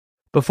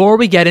Before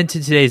we get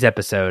into today's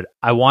episode,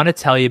 I want to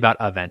tell you about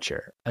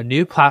Aventure, a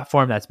new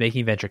platform that's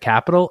making venture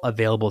capital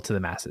available to the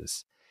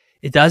masses.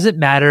 It doesn't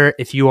matter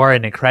if you are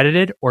an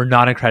accredited or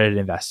non-accredited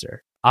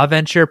investor.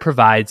 Aventure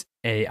provides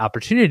an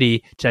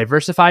opportunity to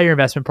diversify your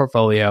investment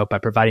portfolio by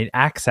providing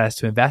access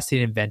to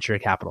investing in venture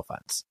capital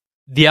funds.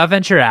 The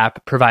Aventure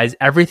app provides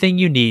everything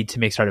you need to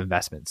make startup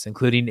investments,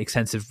 including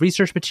extensive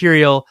research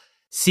material,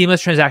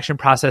 seamless transaction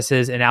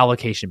processes, and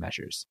allocation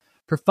measures.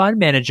 For fund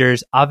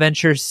managers,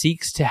 Aventure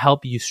seeks to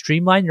help you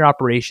streamline your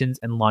operations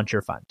and launch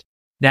your fund.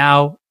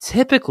 Now,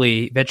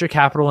 typically, venture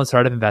capital and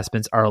startup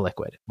investments are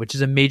illiquid, which is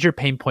a major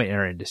pain point in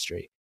our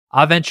industry.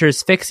 Aventure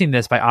is fixing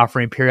this by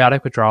offering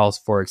periodic withdrawals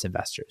for its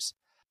investors.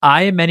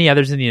 I and many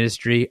others in the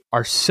industry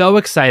are so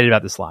excited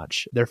about this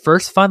launch. Their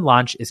first fund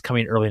launch is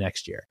coming early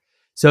next year.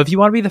 So if you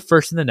want to be the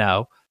first in the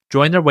know,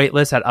 join their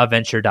waitlist at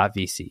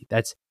aventure.vc.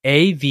 That's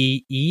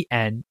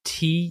AVENTURE.VC.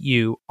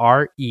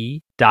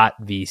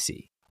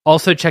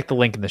 Also, check the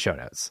link in the show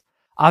notes.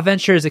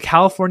 Aventure is a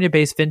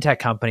California-based fintech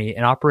company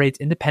and operates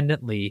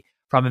independently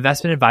from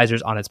investment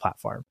advisors on its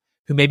platform,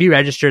 who may be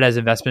registered as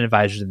investment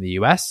advisors in the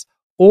US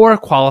or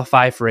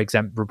qualify for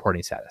exempt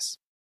reporting status.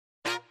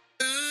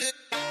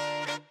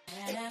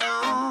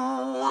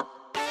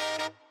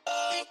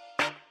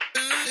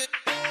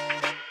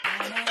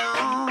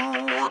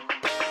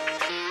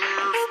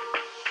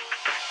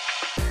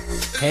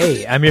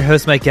 Hey, I'm your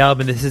host, Mike Gelb,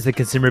 and this is the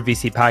Consumer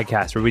VC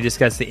Podcast, where we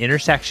discuss the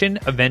intersection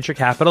of venture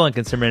capital and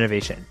consumer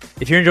innovation.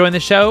 If you're enjoying the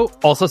show,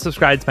 also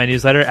subscribe to my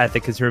newsletter at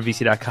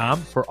theconsumervc.com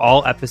for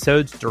all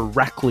episodes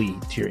directly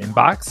to your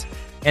inbox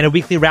and a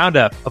weekly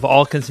roundup of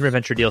all consumer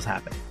venture deals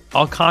happening.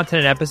 All content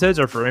and episodes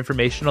are for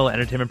informational and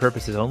entertainment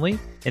purposes only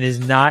and is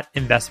not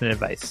investment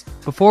advice.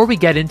 Before we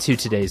get into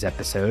today's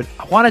episode,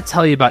 I want to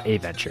tell you about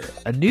Aventure,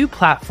 a new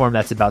platform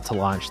that's about to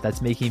launch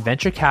that's making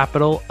venture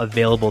capital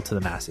available to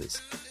the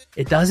masses.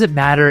 It doesn't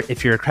matter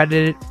if you're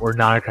accredited or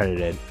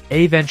non-accredited.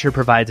 Aventure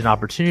provides an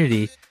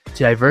opportunity to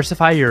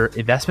diversify your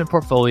investment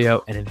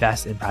portfolio and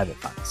invest in private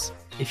funds.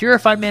 If you're a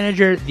fund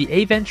manager, the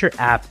Aventure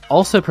app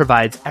also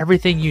provides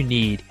everything you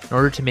need in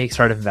order to make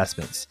startup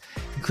investments,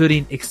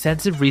 including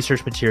extensive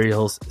research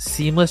materials,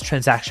 seamless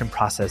transaction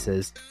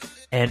processes,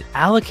 and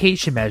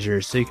allocation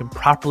measures so you can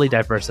properly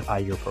diversify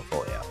your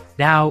portfolio.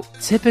 Now,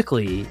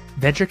 typically,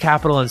 venture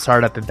capital and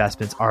startup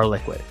investments are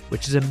liquid,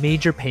 which is a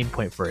major pain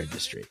point for our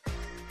industry.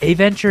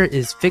 Aventure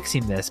is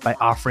fixing this by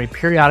offering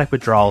periodic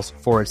withdrawals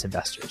for its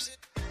investors.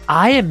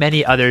 I and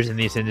many others in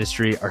this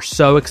industry are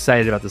so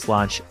excited about this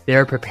launch. They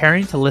are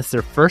preparing to list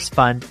their first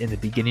fund in the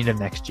beginning of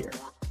next year.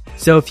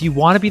 So if you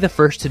want to be the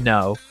first to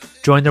know,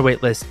 join their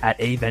waitlist at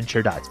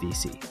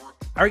aventure.vc.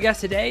 Our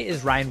guest today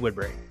is Ryan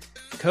Woodbury,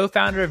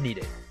 co-founder of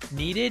Needed.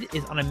 Needed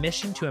is on a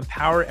mission to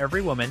empower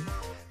every woman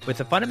with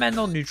the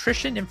fundamental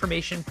nutrition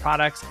information,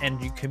 products,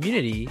 and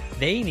community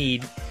they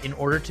need in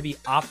order to be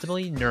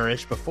optimally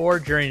nourished before,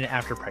 during, and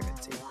after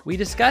pregnancy. We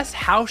discuss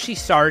how she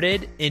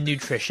started in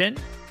nutrition,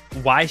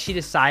 why she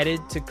decided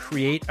to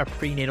create a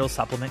prenatal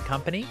supplement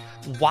company,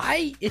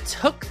 why it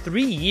took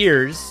 3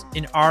 years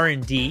in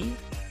R&D,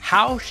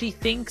 how she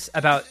thinks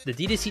about the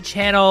DTC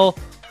channel,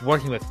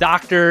 working with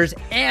doctors,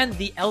 and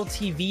the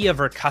LTV of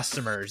her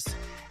customers,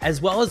 as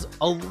well as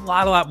a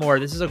lot more.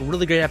 This is a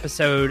really great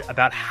episode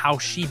about how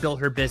she built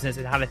her business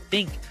and how to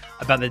think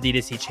about the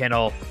D2C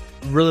channel.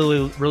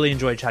 Really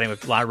enjoyed chatting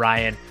with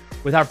Ryan.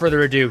 Without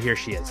further ado, here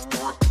she is.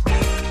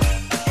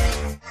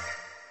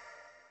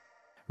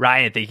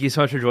 Ryan, thank you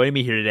so much for joining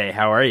me here today.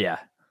 How are you?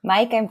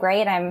 Mike, I'm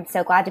great. I'm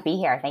so glad to be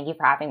here. Thank you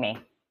for having me.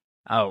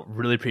 Oh,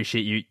 really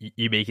appreciate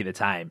you making the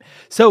time.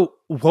 So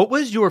what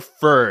was your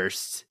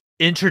first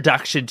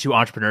introduction to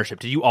entrepreneurship?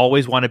 Did you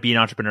always want to be an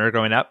entrepreneur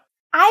growing up?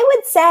 I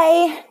would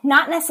say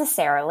not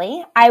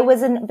necessarily. I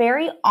was a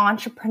very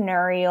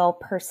entrepreneurial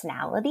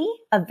personality,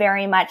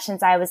 very much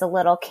since I was a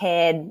little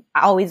kid,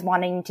 always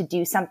wanting to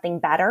do something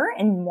better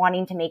and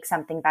wanting to make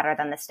something better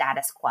than the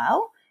status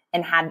quo,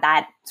 and had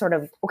that sort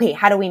of, okay,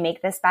 how do we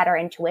make this better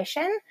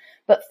intuition?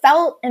 But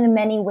felt in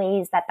many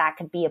ways that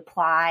could be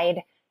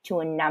applied to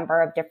a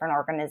number of different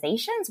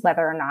organizations,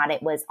 whether or not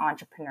it was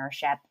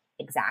entrepreneurship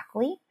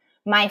exactly.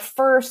 My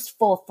first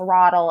full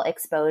throttle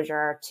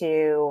exposure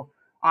to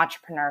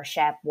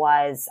entrepreneurship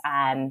was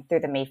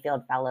through the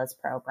Mayfield Fellows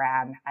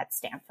program at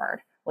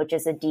Stanford, which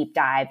is a deep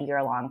dive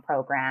year-long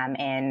program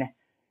in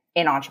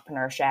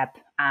entrepreneurship,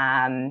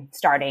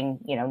 starting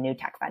new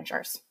tech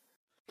ventures.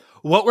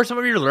 What were some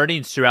of your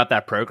learnings throughout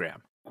that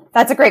program?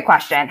 That's a great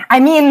question.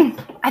 I mean,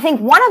 I think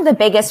one of the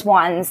biggest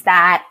ones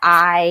that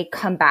I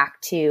come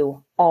back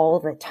to all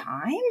the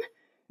time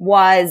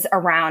was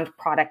around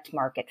product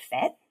market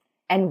fit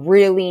and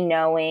really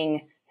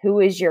knowing who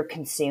is your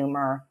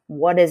consumer,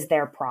 what is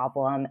their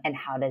problem, and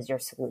how does your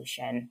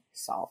solution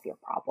solve your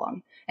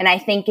problem? And I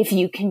think if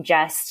you can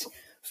just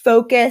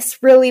focus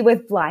really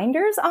with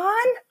blinders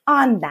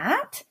on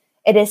that,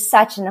 it is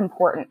such an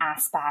important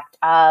aspect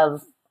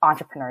of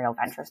entrepreneurial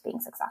ventures being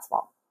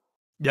successful.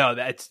 No,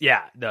 that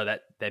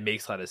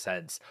makes a lot of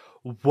sense.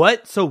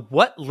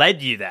 What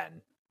led you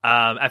then,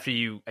 after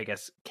you, I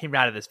guess, came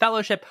out of this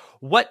fellowship,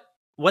 what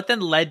then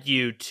led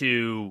you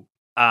to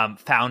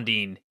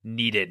founding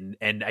Needed?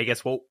 And I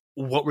guess what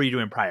were you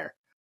doing prior?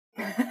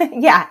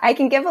 Yeah, I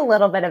can give a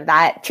little bit of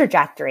that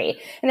trajectory.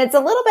 And it's a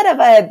little bit of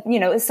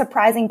a,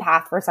 surprising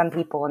path for some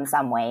people in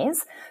some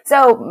ways.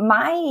 So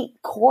my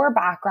core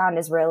background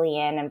is really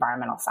in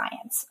environmental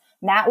science.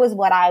 And that was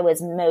what I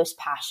was most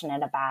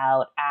passionate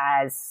about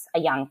as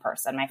a young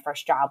person. My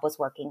first job was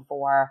working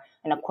for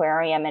an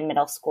aquarium in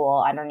middle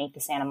school underneath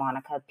the Santa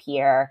Monica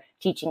Pier,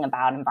 teaching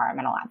about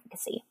environmental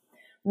advocacy.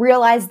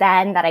 Realized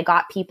then that I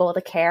got people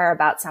to care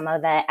about some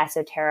of the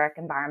esoteric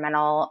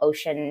environmental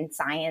ocean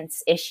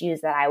science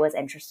issues that I was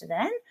interested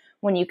in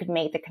when you could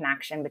make the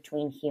connection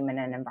between human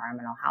and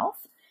environmental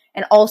health.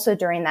 And also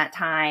during that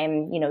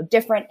time,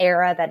 different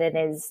era that it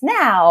is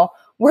now,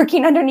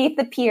 working underneath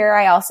the pier,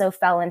 I also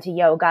fell into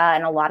yoga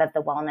and a lot of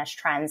the wellness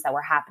trends that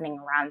were happening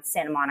around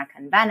Santa Monica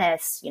and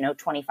Venice,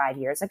 25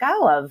 years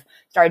ago, of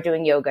started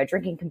doing yoga,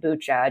 drinking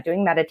kombucha,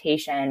 doing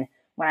meditation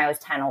when I was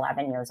 10,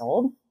 11 years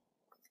old.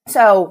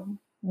 So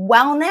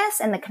wellness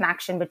and the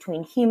connection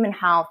between human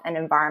health and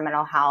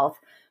environmental health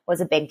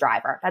was a big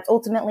driver. That's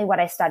ultimately what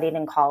I studied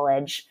in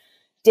college.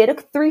 Did a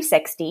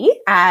 360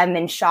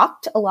 and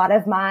shocked a lot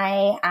of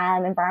my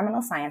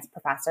environmental science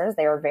professors.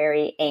 They were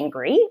very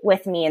angry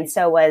with me, and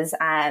so was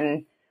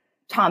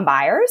Tom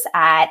Byers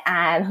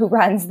who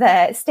runs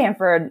the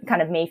Stanford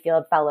kind of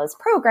Mayfield Fellows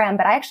program.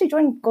 But I actually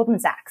joined Goldman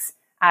Sachs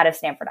out of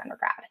Stanford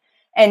undergrad.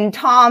 And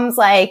Tom's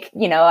like,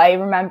 I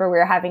remember we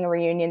were having a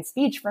reunion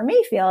speech for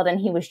Mayfield,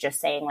 and he was just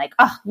saying like,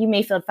 oh, you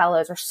Mayfield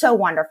Fellows are so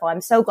wonderful. I'm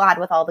so glad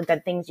with all the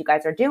good things you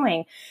guys are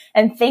doing.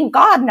 And thank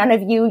God none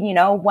of you,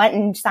 went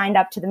and signed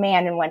up to the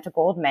man and went to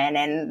Goldman.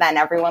 And then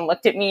everyone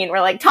looked at me and were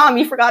like, Tom,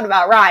 you forgot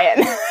about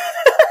Ryan.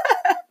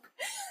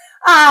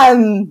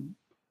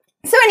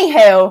 So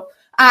anywho,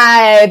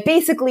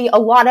 basically a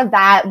lot of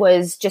that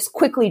was just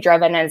quickly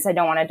driven, as I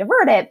don't want to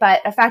divert it,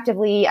 but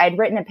effectively I'd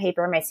written a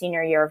paper in my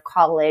senior year of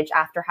college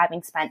after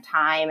having spent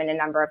time in a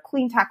number of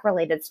clean tech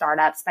related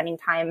startups, spending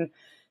time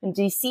in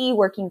DC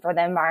working for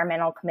the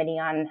Environmental Committee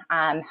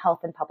on Health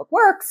and Public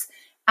Works,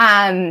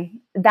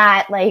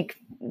 that like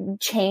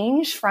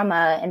change from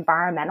a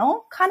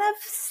environmental kind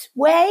of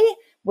way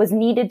was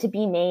needed to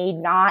be made,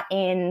 not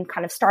in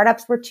kind of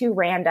startups were too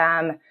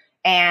random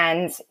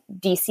and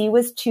DC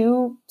was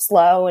too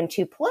slow and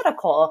too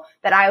political,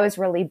 that I was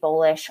really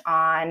bullish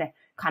on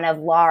kind of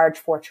large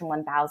Fortune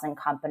 1000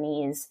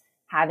 companies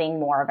having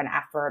more of an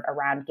effort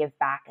around give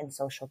back and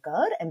social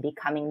good and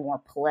becoming more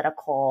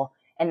political,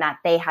 and that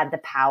they had the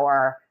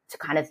power to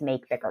kind of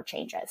make bigger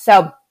changes.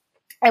 So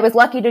I was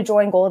lucky to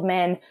join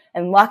Goldman,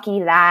 and lucky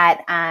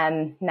that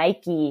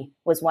Nike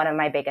was one of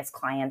my biggest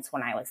clients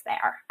when I was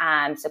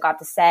there. So got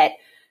to sit,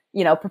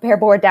 prepare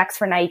board decks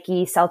for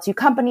Nike, sell 2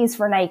 companies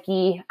for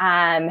Nike.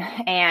 And,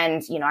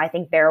 I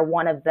think they're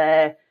one of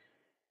the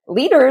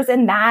leaders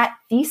in that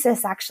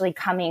thesis actually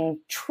coming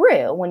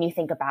true when you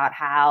think about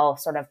how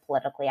sort of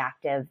politically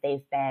active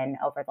they've been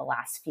over the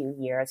last few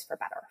years, for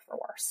better or for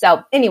worse.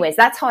 So anyways,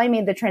 that's how I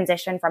made the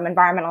transition from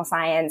environmental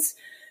science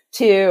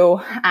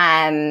to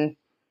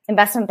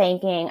investment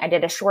banking. I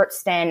did a short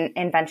stint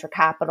in venture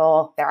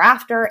capital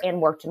thereafter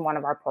and worked in one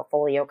of our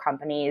portfolio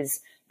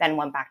companies, then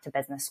went back to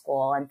business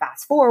school. And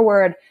fast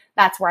forward,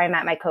 that's where I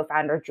met my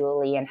co-founder,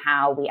 Julie, and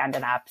how we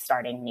ended up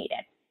starting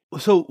Needed.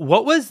 So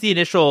what was the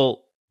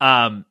initial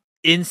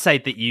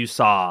insight that you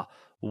saw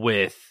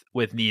with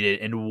Needed,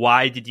 and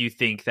why did you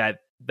think that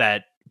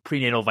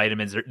prenatal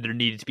vitamins, there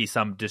needed to be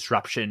some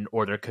disruption,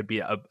 or there could be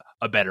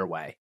a better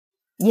way?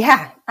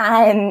 Yeah,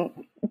 I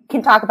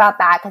can talk about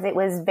that because it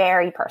was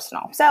very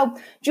personal. So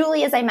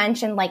Julie, as I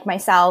mentioned, like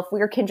myself, we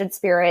were kindred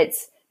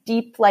spirits,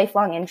 deep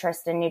lifelong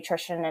interest in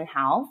nutrition and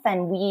health.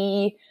 And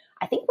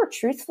I think we're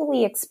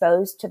truthfully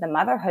exposed to the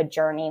motherhood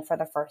journey for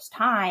the first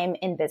time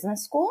in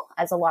business school,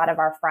 as a lot of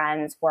our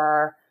friends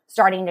were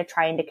starting to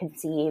try to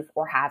conceive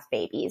or have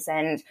babies.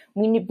 And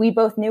we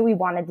both knew we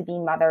wanted to be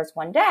mothers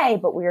one day,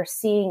 but we were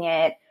seeing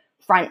it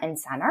front and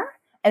center,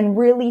 and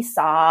really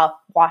saw,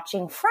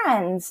 watching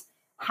friends,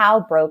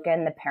 how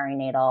broken the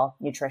perinatal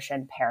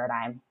nutrition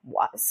paradigm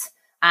was.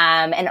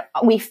 And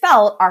we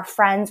felt our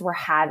friends were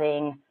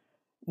having,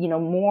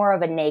 more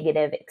of a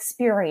negative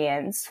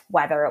experience,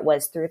 whether it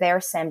was through their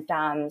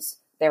symptoms,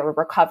 their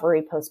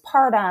recovery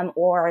postpartum,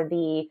 or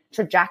the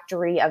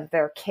trajectory of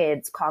their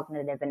kids'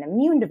 cognitive and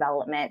immune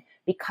development,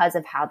 because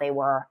of how they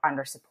were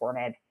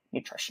undersupported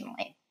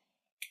nutritionally.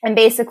 And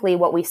basically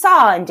what we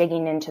saw in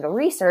digging into the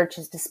research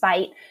is,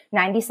 despite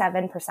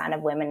 97%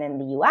 of women in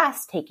the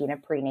US taking a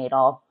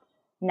prenatal,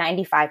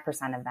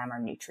 95% of them are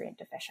nutrient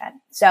deficient.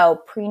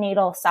 So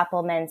prenatal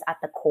supplements at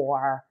the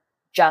core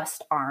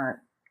just aren't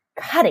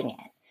cutting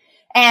it.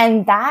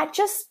 And that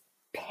just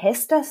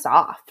pissed us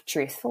off,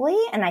 truthfully.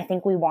 And I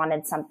think we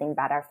wanted something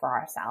better for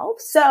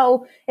ourselves.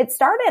 So it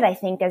started, I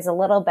think, as a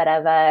little bit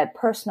of a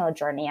personal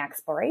journey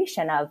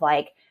exploration of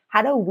like,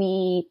 how do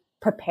we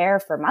prepare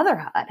for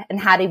motherhood?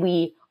 And how do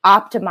we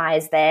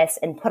optimize this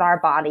and put our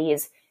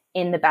bodies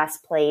in the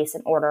best place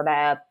in order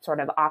to sort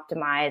of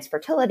optimize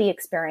fertility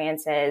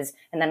experiences?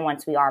 And then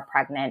once we are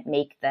pregnant,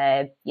 make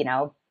the,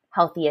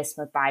 healthiest,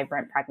 most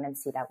vibrant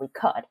pregnancy that we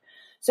could.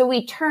 So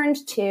we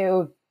turned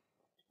to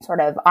sort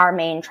of our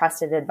main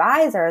trusted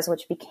advisors,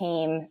 which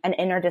became an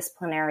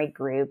interdisciplinary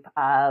group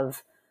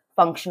of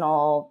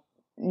functional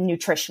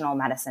nutritional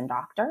medicine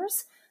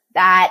doctors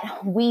that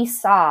we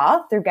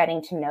saw through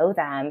getting to know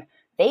them.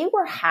 They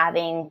were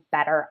having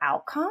better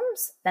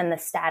outcomes than the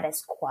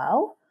status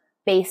quo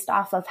based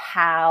off of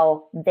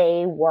how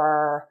they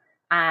were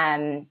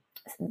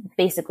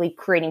basically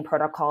creating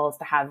protocols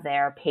to have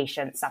their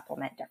patients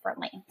supplement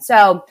differently.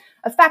 So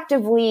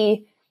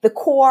effectively, the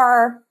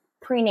core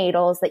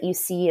prenatals that you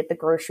see at the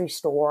grocery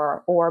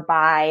store or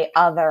by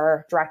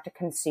other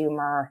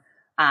direct-to-consumer,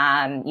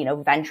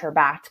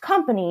 venture-backed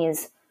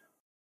companies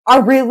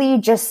are really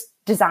just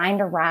designed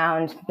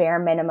around bare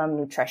minimum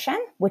nutrition,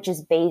 which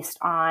is based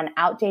on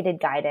outdated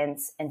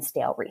guidance and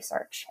stale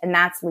research. And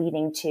that's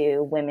leading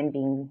to women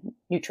being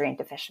nutrient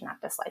deficient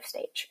at this life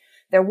stage.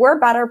 There were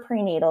better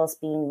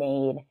prenatals being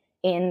made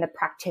in the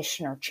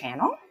practitioner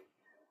channel,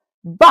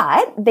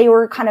 but they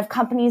were kind of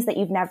companies that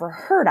you've never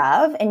heard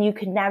of, and you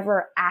could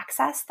never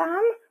access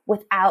them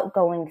without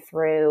going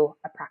through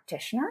a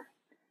practitioner.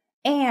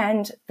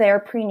 And their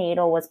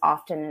prenatal was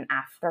often an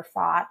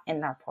afterthought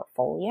in their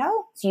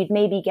portfolio. So you'd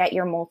maybe get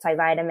your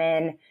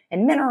multivitamin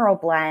and mineral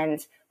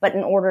blend, but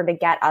in order to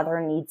get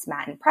other needs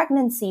met in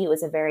pregnancy, it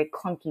was a very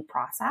clunky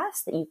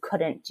process that you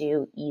couldn't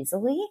do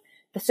easily.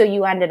 So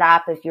you ended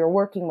up, if you're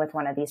working with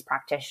one of these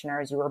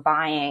practitioners, you were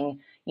buying,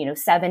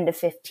 7 to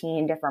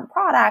 15 different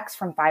products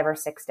from 5 or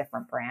 6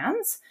 different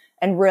brands.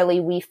 And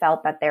really, we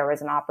felt that there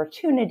was an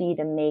opportunity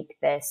to make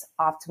this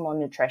optimal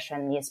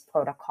nutrition, these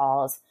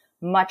protocols,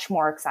 much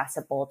more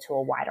accessible to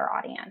a wider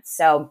audience.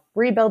 So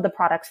rebuild the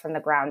products from the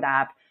ground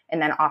up and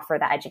then offer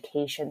the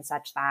education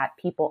such that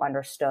people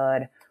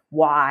understood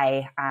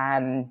why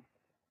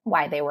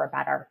they were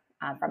better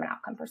from an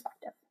outcome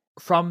perspective.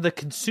 From the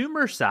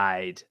consumer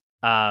side,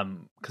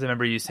 because I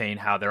remember you saying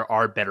how there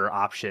are better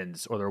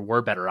options, or there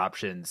were better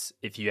options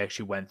if you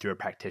actually went through a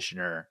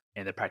practitioner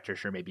and the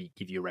practitioner maybe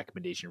give you a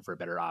recommendation for a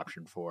better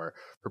option for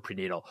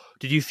prenatal.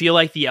 Did you feel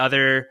like the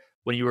other,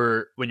 when you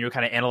were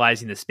kind of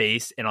analyzing the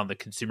space and on the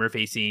consumer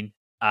facing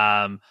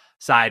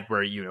side,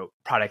 where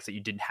products that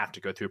you didn't have to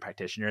go through a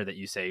practitioner, that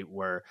you say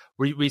were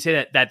you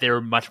say that they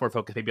were much more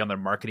focused maybe on their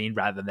marketing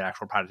rather than the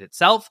actual product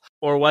itself?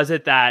 Or was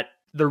it that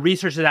the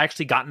research has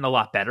actually gotten a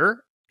lot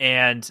better,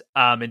 and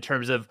in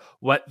terms of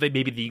what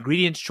maybe the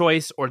ingredients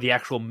choice or the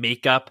actual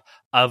makeup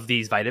of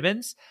these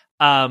vitamins,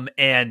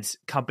 and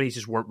companies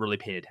just weren't really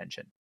paying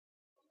attention?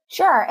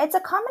 Sure. It's a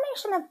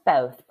combination of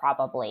both,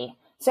 probably.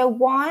 So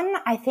one,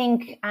 I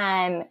think,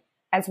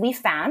 as we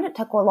found, it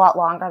took a lot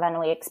longer than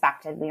we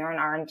expected. We were in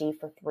R&D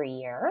for 3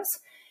 years.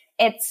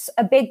 It's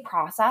a big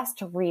process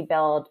to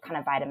rebuild kind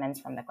of vitamins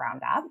from the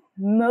ground up.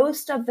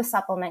 Most of the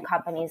supplement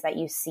companies that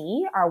you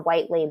see are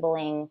white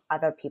labeling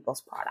other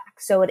people's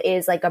products. So it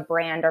is like a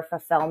brand or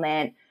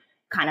fulfillment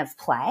kind of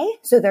play.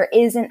 So there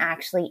isn't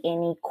actually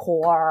any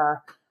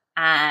core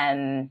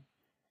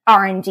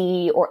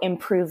R&D or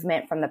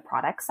improvement from the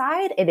product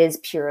side. It is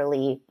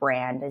purely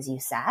brand, as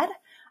you said.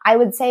 I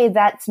would say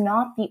that's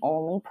not the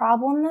only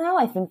problem, though.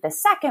 I think the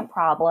second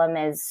problem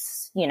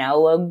is,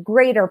 a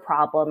greater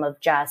problem of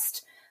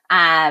just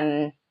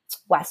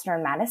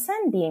Western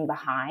medicine being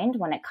behind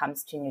when it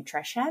comes to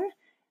nutrition,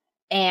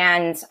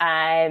 and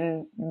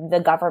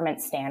the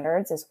government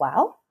standards as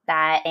well,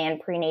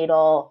 and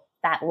prenatal,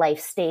 that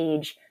life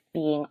stage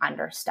being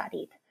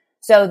understudied.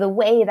 So the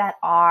way that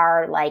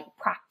our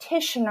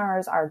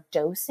practitioners are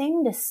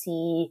dosing to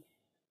see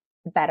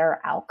better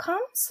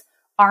outcomes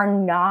are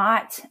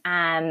not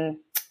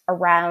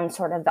around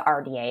sort of the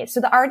RDAs.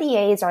 So the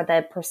RDAs are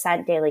the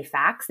percent daily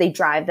facts. They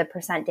drive the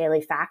percent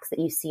daily facts that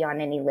you see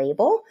on any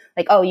label.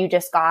 Like, oh, you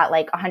just got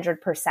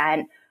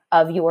 100%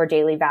 of your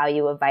daily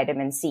value of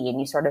vitamin C, and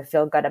you sort of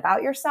feel good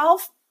about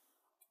yourself.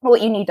 But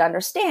what you need to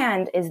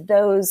understand is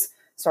those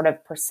sort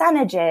of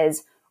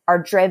percentages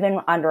are driven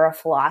under a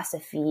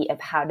philosophy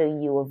of how do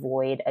you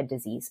avoid a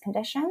disease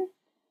condition,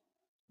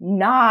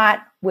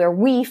 not where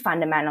we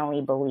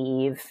fundamentally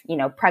believe,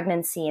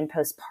 pregnancy and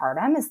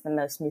postpartum is the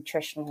most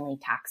nutritionally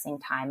taxing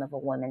time of a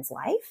woman's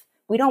life.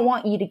 We don't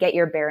want you to get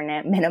your bare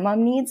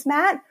minimum needs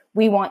met.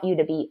 We want you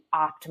to be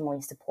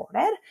optimally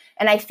supported.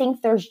 And I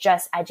think there's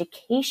just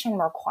education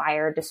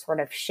required to sort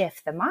of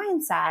shift the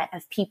mindset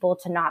of people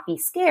to not be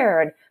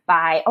scared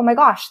by, oh my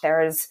gosh,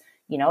 there's,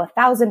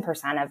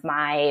 1,000% of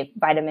my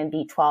vitamin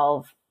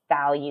B12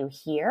 value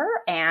here.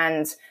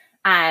 And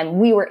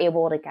we were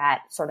able to get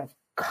sort of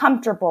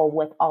comfortable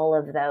with all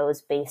of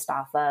those based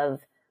off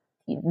of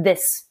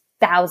this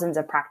thousands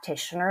of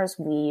practitioners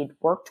we'd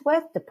worked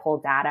with to pull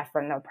data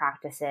from their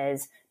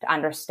practices to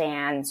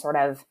understand sort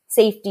of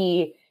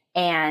safety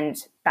and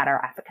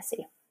better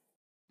efficacy.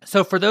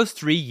 So for those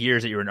 3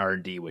 years that you were in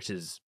R&D, which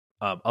is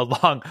a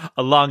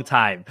long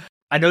time,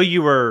 I know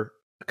you were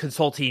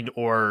consulting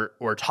or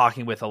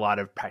talking with a lot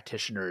of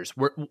practitioners.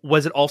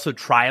 Was it also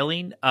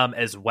trialing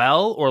as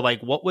well? Or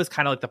what was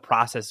kind of the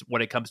process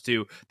when it comes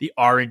to the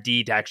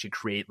R&D to actually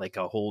create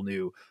a whole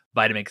new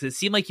vitamin? Because it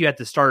seemed like you had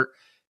to start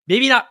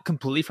maybe not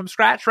completely from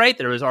scratch, right?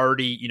 There was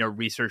already,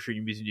 research or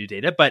using new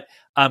data, but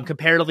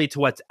comparatively to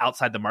what's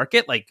outside the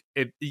market, like,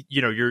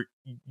 you're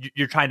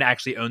trying to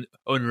actually own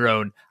your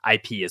own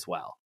IP as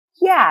well.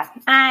 Yeah.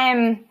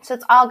 So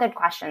it's all good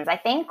questions. I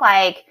think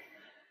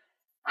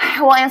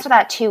we'll answer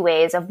that two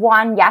ways. Of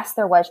one, yes,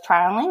 there was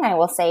trialing. I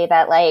will say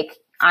that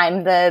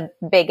I'm the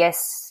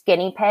biggest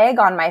guinea pig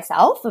on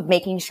myself of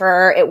making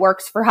sure it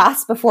works for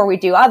us before we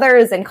do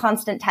others, and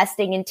constant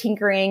testing and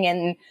tinkering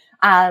and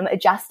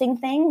adjusting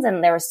things.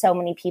 And there were so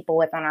many people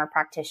within our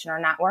practitioner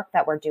network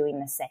that were doing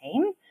the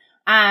same.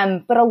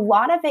 But a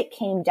lot of it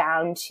came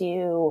down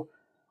to,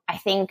 I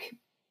think,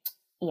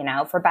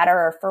 for better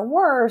or for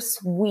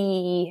worse,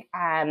 we,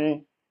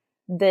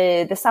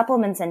 the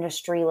supplements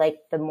industry,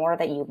 the more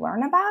that you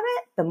learn about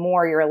it, the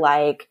more you're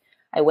like,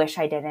 I wish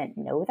I didn't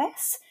know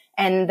this.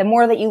 And the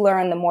more that you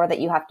learn, the more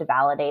that you have to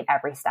validate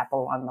every step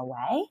along the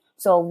way.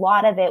 So a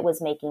lot of it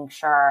was making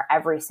sure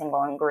every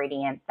single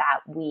ingredient that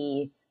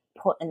we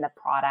put in the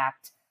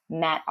product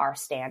met our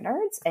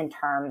standards in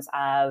terms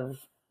of,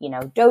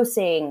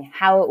 dosing,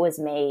 how it was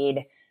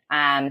made,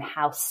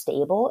 how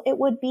stable it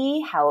would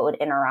be, how it would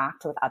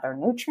interact with other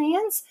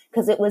nutrients.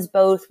 Because it was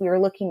both, we were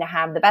looking to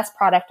have the best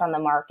product on the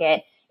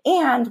market.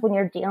 And when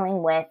you're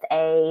dealing with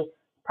a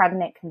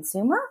pregnant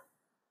consumer,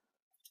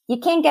 you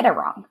can't get it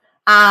wrong.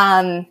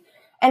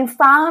 And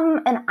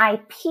from an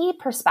IP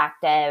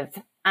perspective,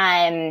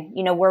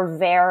 we're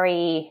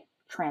very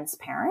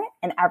transparent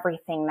in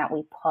everything that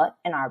we put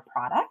in our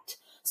product.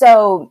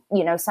 So,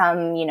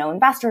 some,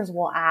 investors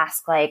will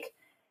ask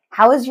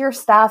how is your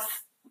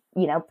stuff,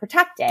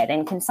 protected,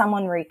 and can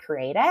someone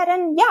recreate it?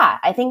 And yeah,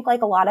 I think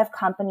a lot of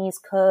companies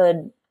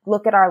could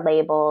look at our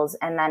labels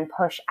and then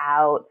push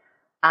out,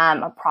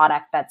 a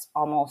product that's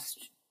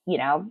almost,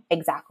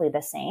 exactly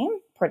the same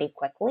pretty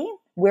quickly.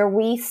 Where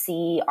we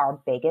see our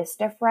biggest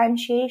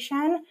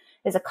differentiation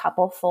is a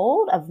couple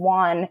fold. Of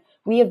one,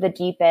 we have the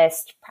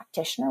deepest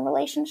practitioner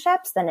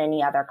relationships than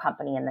any other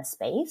company in the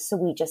space. So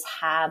we just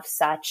have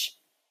such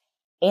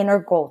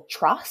integral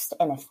trust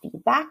and a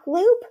feedback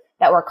loop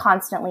that we're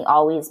constantly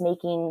always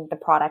making the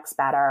products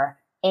better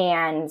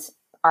and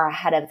are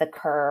ahead of the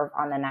curve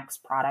on the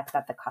next product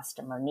that the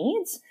customer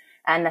needs.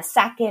 And the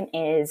second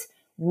is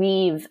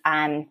we've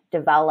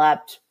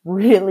developed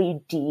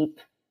really deep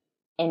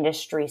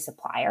industry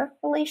supplier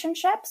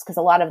relationships, because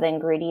a lot of the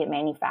ingredient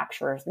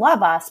manufacturers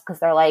love us because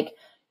they're like,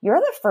 you're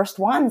the first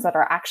ones that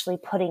are actually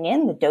putting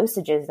in the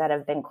dosages that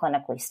have been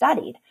clinically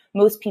studied.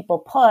 Most people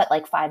put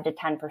 5 to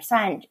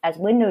 10% as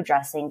window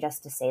dressing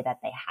just to say that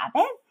they have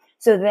it.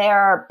 So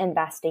they're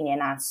investing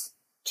in us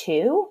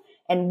too.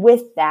 And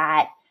with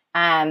that,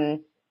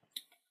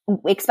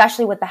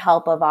 especially with the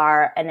help of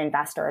an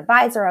investor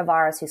advisor of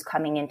ours who's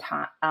coming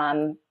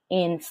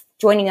in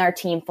joining our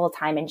team full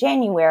time in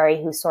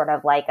January, who's sort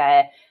of like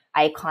a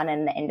icon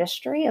in the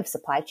industry of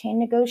supply chain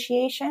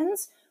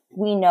negotiations,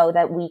 we know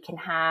that we can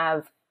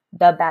have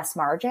the best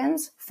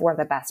margins for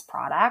the best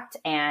product.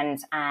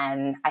 And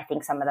I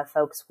think some of the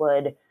folks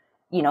would,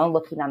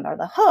 looking under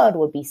the hood,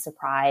 would be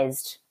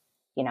surprised,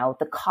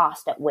 the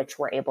cost at which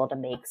we're able to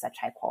make such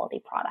high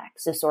quality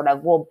products. So sort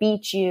of we'll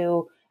beat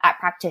you at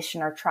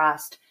practitioner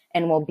trust,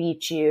 and we'll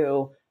beat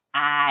you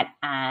at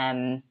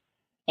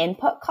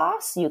input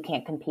costs. You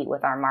can't compete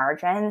with our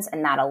margins.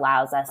 And that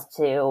allows us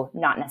to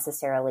not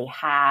necessarily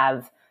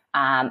have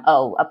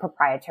a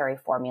proprietary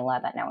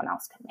formula that no one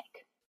else can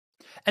make.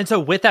 And so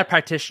with that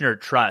practitioner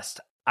trust,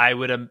 I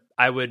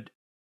would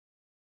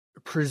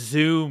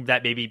presume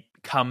that maybe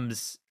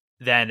comes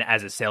then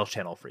as a sales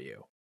channel for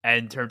you,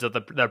 in terms of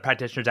the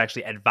practitioners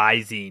actually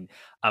advising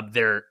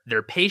their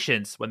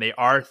patients when they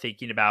are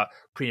thinking about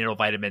prenatal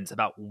vitamins,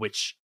 about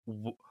which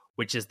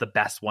is the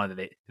best one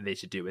that they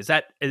should do. Is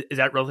that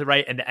really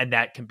right? And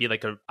that can be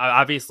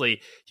obviously,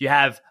 if you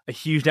have a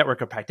huge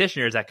network of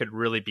practitioners, that could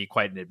really be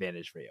quite an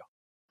advantage for you.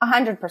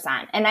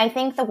 100%. And I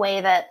think the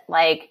way that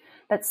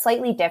that's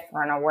slightly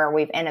different, or where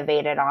we've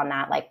innovated on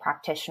that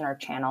practitioner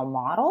channel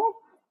model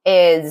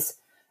is,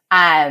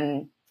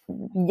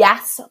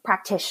 yes,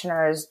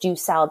 practitioners do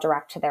sell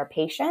direct to their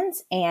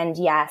patients. And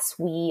yes,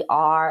 we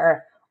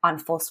are on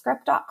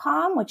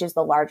fullscript.com, which is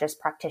the largest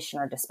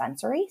practitioner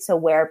dispensary. So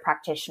where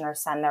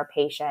practitioners send their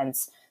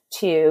patients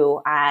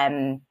to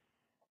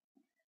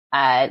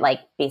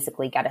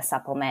basically get a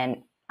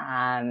supplement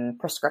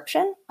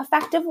prescription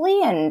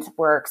effectively. And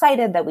we're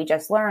excited that we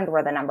just learned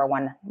we're the number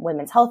one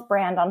women's health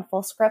brand on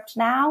Fullscript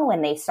now,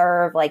 and they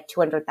serve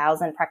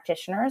 200,000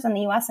 practitioners in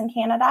the US and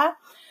Canada.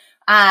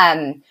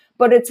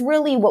 But it's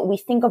really what we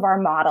think of our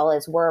model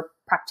is we're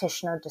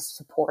practitioner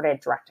supported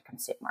direct to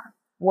consumer.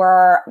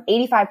 We're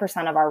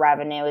 85% of our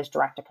revenue is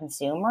direct to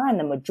consumer, and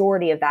the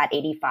majority of that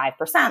 85%,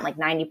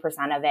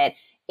 90% of it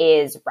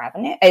is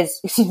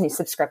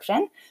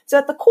subscription. So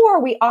at the core,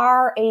 we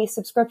are a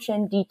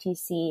subscription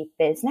DTC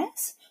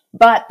business,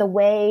 but the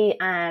way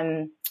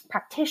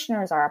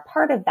practitioners are a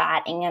part of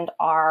that and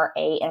are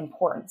an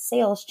important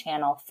sales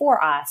channel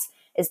for us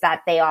is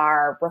that they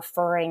are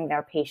referring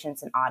their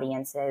patients and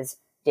audiences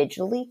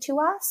digitally to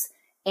us.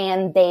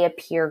 and they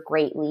appear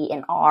greatly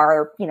in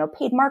our,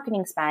 paid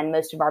marketing spend.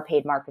 Most of our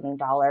paid marketing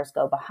dollars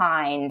go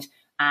behind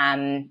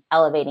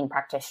elevating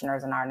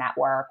practitioners in our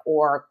network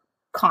or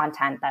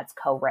content that's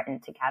co-written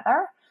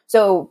together.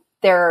 So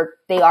they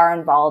are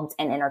involved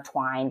and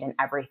intertwined in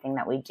everything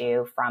that we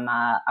do from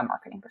a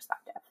marketing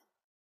perspective.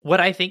 What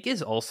I think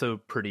is also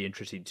pretty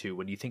interesting too,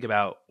 when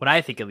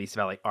I think at least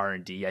about like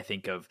R&D, I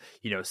think of,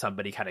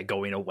 somebody kind of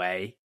going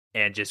away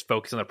and just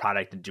focusing on the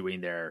product and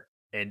doing their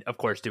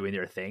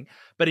thing.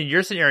 But in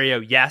your scenario,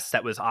 yes,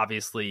 that was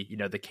obviously,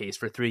 the case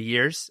for 3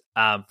 years,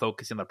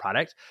 focusing on the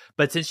product.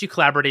 But since you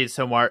collaborated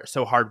so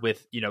hard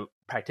with,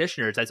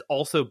 practitioners, that's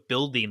also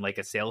building like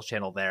a sales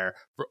channel there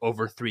for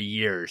over 3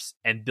 years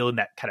and building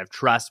that kind of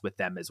trust with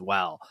them as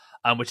well,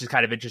 which is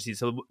kind of interesting.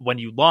 So when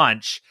you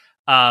launch,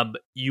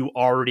 you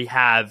already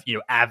have,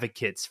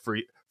 advocates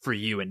for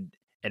you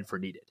and for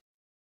Needed.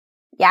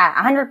 Yeah,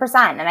 100%.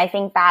 And I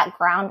think that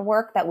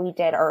groundwork that we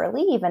did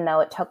early, even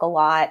though it took a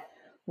lot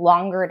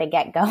longer to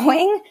get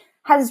going,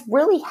 has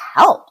really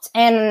helped.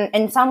 And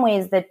in some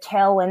ways, the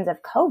tailwinds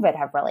of COVID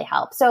have really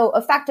helped. So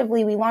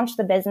effectively, we launched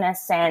the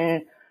business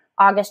in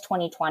August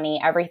 2020.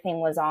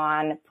 Everything was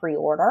on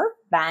pre-order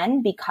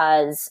then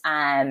because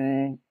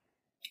of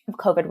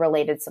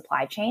COVID-related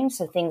supply chain.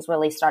 So things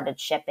really started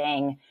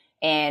shipping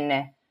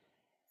in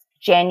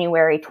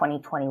January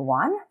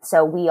 2021.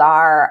 So we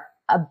are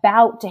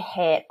about to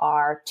hit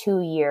our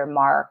 2-year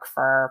mark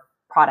for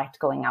product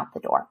going out the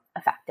door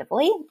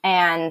effectively.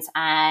 And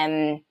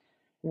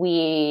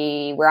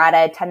we were at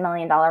a $10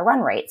 million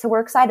run rate. So we're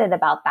excited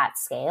about that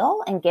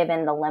scale. And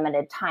given the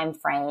limited time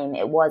frame,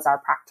 it was our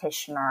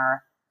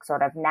practitioner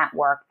sort of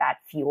network that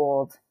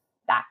fueled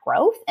that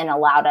growth and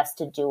allowed us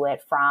to do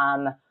it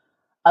from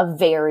a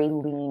very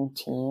lean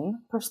team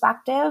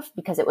perspective,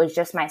 because it was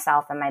just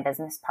myself and my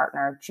business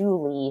partner,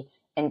 Julie,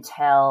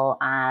 until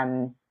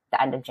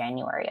the end of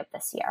January of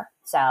this year.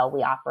 So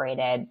we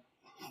operated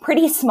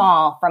pretty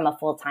small from a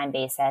full-time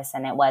basis.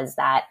 And it was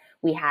that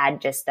we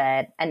had just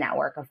a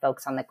network of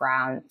folks on the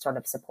ground sort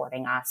of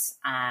supporting us,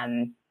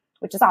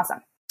 which is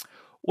awesome.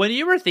 When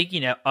you were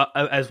thinking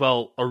as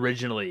well,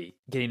 originally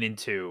getting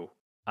into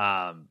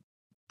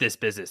this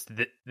business,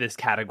 this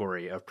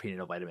category of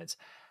prenatal vitamins,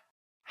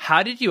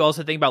 how did you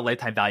also think about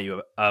lifetime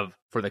value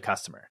for the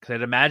customer? Because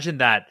I'd imagine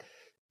that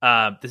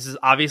this is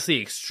obviously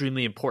an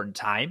extremely important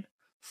time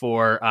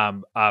for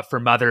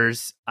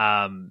mothers,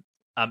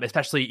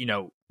 especially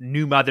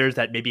new mothers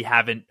that maybe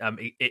haven't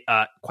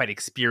quite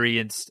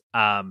experienced,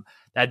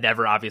 that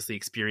never obviously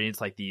experienced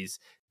like these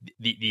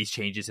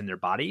changes in their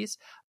bodies.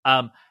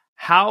 But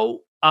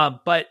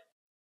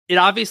it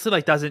obviously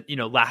like doesn't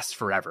last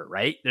forever,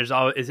 right? There's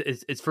always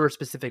it's for a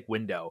specific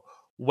window.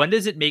 When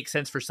does it make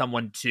sense for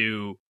someone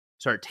to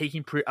start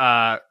taking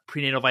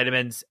prenatal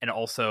vitamins, and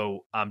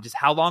also just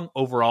how long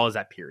overall is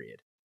that period?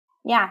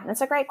 Yeah,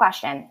 that's a great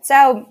question.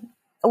 So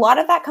a lot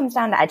of that comes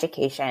down to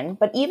education,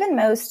 but even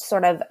most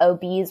sort of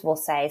OBs will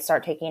say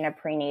start taking a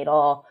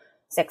prenatal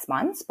 6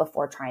 months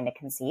before trying to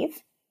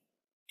conceive,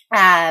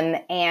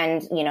 and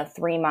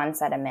 3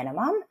 months at a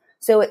minimum.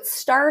 So it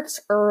starts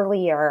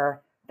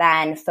earlier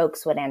than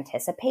folks would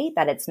anticipate,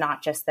 that it's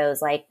not just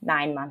those like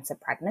 9 months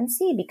of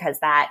pregnancy, because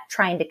that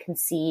trying to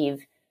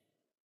conceive,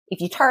 if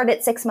you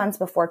target 6 months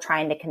before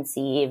trying to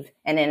conceive,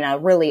 and in a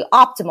really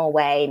optimal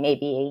way,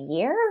 maybe a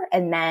year,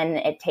 and then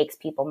it takes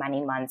people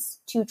many months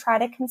to try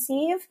to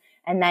conceive,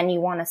 and then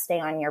you want to stay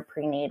on your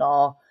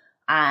prenatal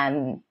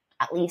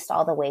at least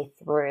all the way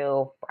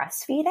through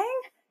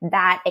breastfeeding,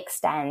 that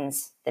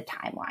extends the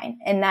timeline.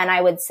 And then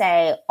I would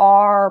say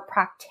our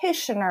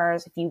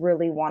practitioners, if you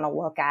really want to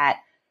look at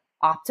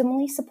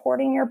optimally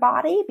supporting your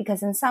body,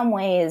 because in some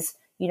ways,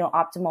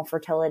 optimal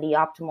fertility,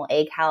 optimal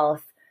egg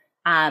health,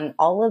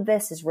 all of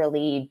this is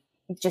really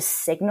just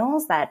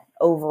signals that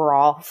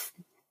overall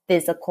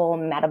physical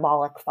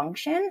metabolic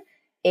function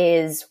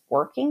is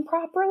working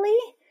properly,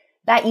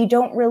 that you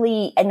don't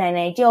really, in an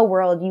ideal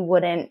world, you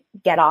wouldn't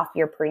get off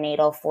your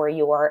prenatal for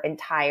your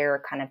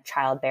entire kind of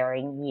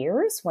childbearing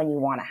years when you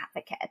want to have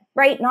a kid,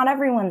 right? Not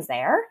everyone's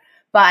there,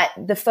 but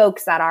the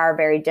folks that are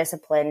very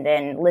disciplined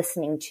and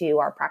listening to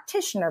our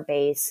practitioner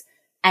base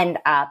end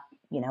up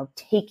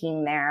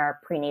taking their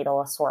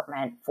prenatal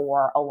assortment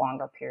for a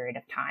longer period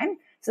of time.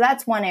 So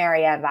that's one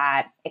area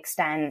that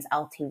extends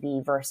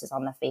LTV versus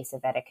on the face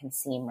of it can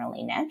seem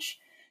really niche.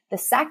 The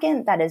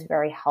second that is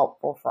very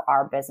helpful for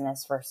our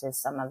business versus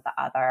some of the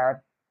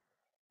other,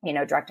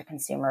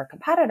 direct-to-consumer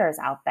competitors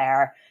out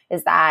there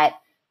is that,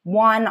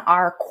 one,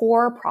 our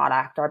core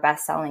product, our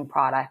best-selling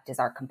product is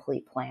our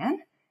complete plan,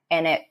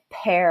 and it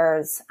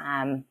pairs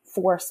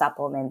 4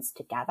 supplements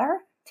together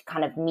to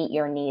kind of meet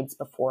your needs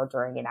before,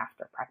 during, and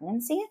after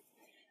pregnancy.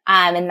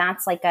 And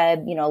that's like a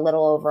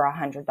little over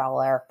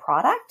 $100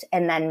 product.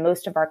 And then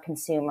most of our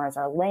consumers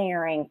are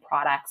layering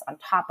products on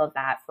top of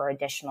that for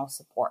additional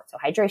support. So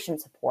hydration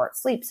support,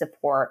 sleep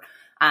support,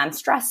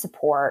 stress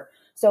support.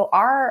 So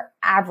our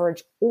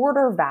average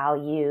order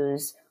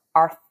values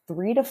are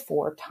 3 to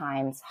 4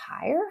 times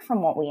higher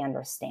from what we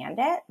understand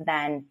it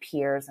than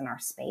peers in our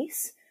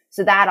space.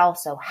 So that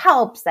also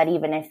helps that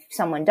even if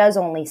someone does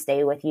only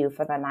stay with you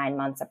for the 9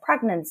 months of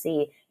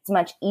pregnancy, it's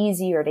much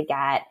easier to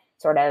get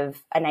sort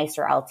of a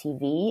nicer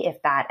LTV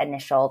if that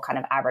initial kind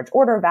of average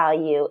order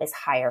value is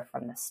higher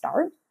from the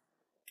start.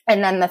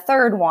 And then the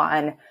third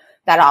one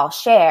that I'll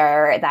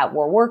share that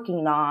we're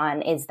working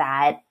on is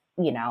that,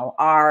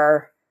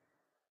 our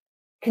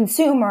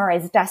consumer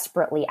is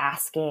desperately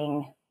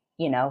asking,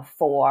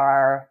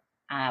 for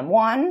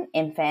one,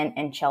 infant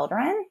and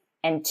children,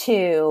 and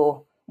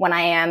two, when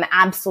I am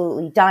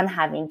absolutely done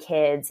having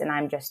kids and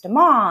I'm just a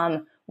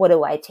mom, what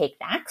do I take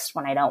next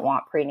when I don't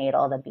want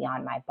prenatal to be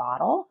on my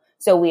bottle?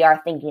 So we are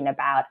thinking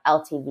about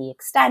LTV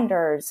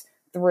extenders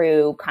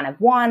through kind of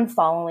one,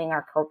 following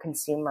our core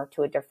consumer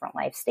to a different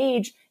life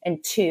stage,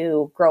 and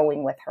two,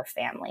 growing with her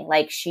family.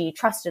 Like she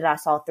trusted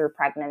us all through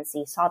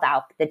pregnancy, saw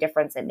the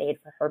difference it made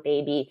for her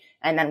baby,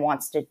 and then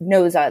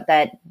knows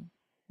that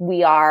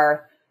we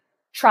are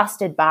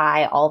trusted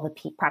by all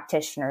the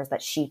practitioners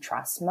that she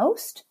trusts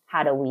most.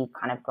 How do we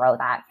kind of grow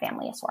that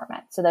family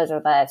assortment? So those are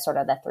the sort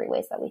of the three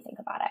ways that we think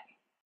about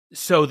it.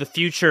 So the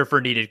future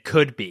for Needed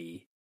could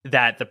be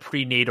that the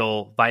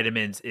prenatal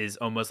vitamins is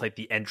almost like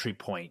the entry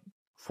point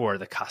for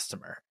the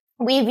customer.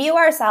 We view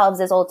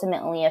ourselves as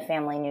ultimately a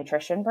family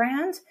nutrition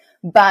brand,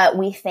 but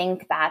we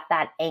think that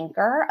that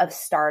anchor of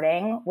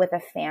starting with a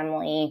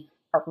family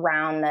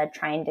around the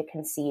trying to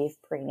conceive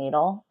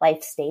prenatal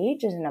life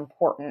stage is an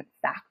important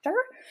factor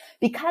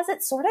because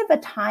it's sort of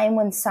a time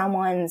when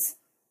someone's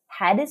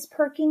head is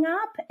perking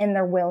up and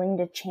they're willing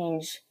to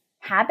change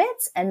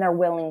habits and they're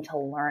willing to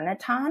learn a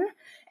ton.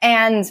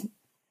 And,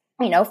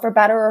 for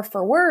better or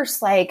for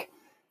worse, like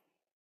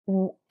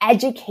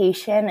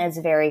education is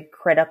very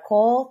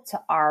critical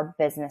to our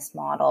business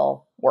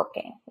model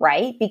working,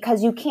 right?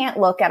 Because you can't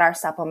look at our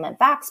supplement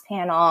facts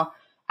panel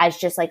as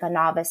just like a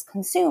novice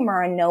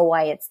consumer and know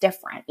why it's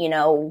different.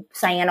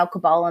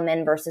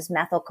 Cyanocobalamin versus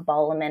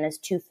methylcobalamin is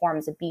two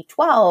forms of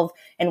B12.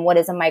 And what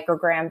is a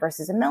microgram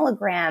versus a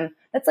milligram?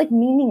 That's like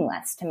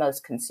meaningless to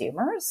most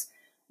consumers.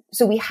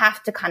 So we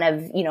have to kind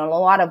of, in a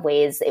lot of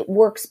ways, it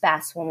works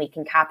best when we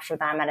can capture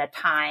them at a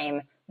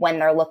time when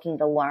they're looking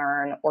to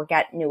learn or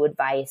get new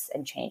advice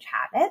and change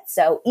habits.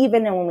 So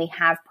even when we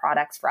have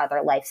products for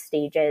other life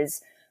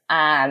stages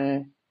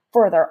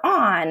further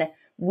on,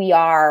 we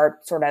are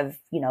sort of,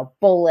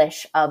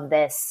 bullish of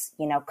this,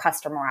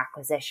 customer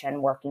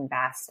acquisition working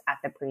best at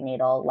the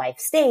prenatal life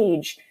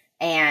stage.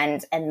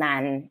 And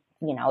then,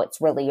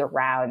 it's really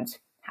around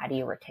how do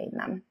you retain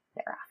them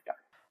thereafter.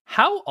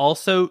 How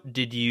also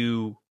did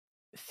you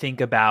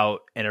think about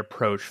and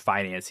approach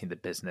financing the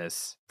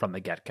business from the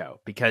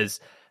get-go? Because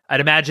I'd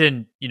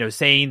imagine,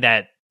 saying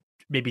that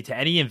maybe to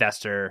any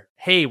investor,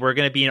 hey, we're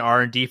going to be in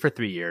R&D for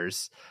 3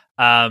 years,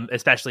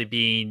 especially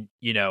being,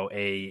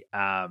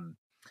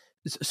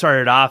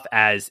 started off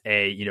as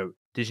a,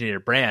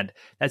 digitinator brand,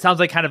 that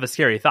sounds like kind of a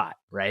scary thought,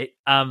 right?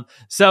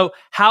 So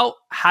how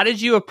did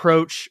you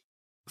approach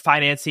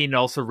financing and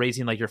also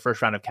raising like your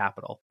first round of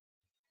capital?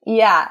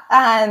 Yeah.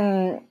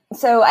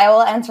 So I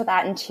will answer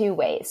that in two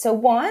ways. So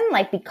one,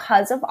 like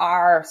because of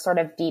our sort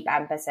of deep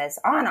emphasis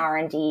on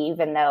R&D,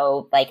 even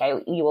though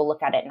you will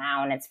look at it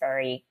now and it's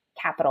very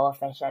capital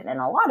efficient in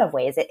a lot of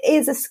ways, it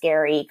is a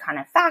scary kind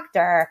of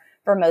factor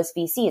for most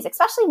VCs,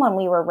 especially when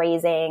we were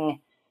raising,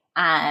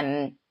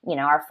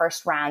 our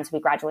first rounds. We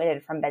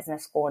graduated from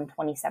business school in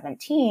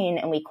 2017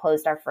 and we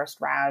closed our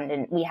first round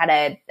and we had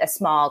a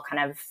small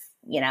kind of,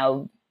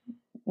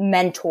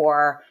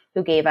 mentor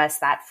who gave us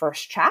that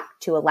first check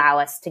to allow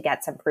us to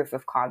get some proof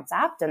of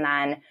concept. And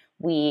then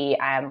we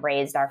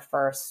raised our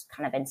first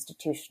kind of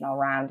institutional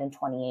round in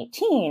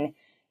 2018.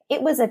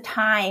 It was a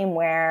time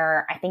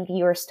where I think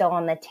you were still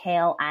on the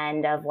tail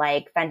end of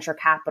like venture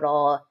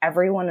capital.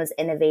 Everyone was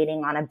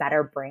innovating on a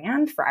better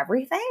brand for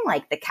everything,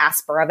 like the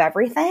Casper of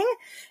everything.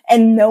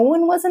 And no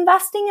one was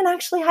investing in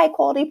actually high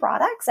quality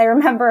products. I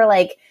remember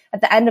like at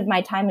the end of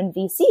my time in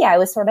VC, I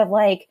was sort of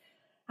like,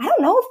 I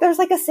don't know if there's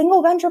like a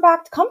single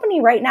venture-backed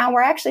company right now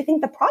where I actually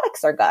think the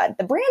products are good.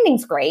 The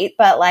branding's great,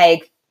 but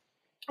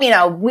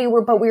we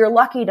were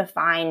lucky to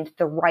find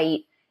the right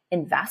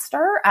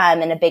investor.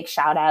 And a big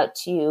shout out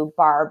to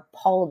Barb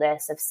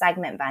Poldis of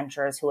Segment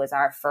Ventures, who was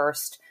our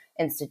first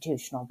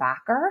institutional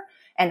backer.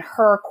 And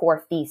her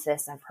core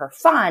thesis of her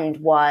fund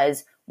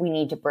was we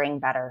need to bring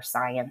better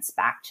science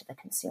back to the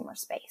consumer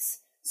space.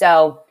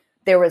 So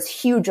there was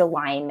huge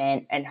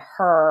alignment and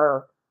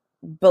her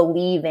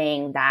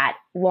believing that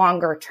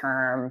longer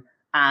term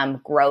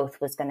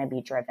growth was going to be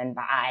driven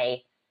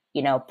by,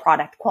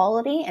 product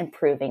quality and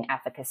proving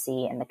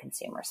efficacy in the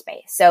consumer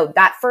space. So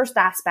that first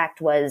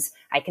aspect was,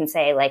 I can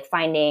say, like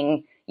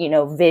finding,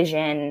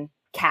 vision,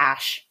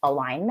 cash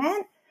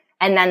alignment.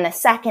 And then the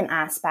second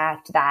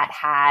aspect that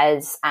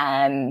has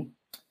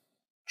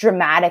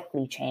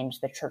dramatically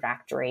changed the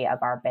trajectory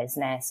of our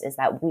business is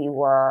that we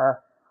were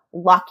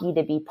lucky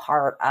to be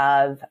part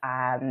of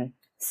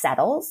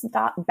Settle's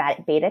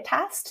beta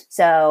test.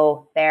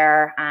 So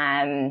they're,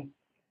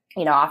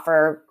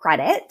 offer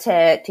credit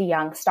to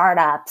young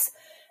startups.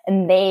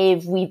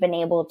 And we've been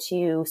able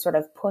to sort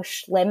of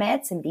push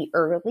limits and be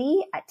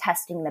early at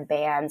testing the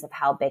bands of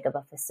how big of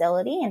a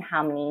facility and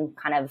how many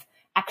kind of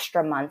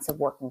extra months of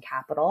working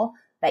capital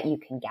that you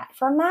can get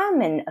from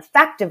them. And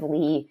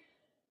effectively,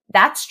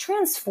 that's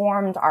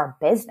transformed our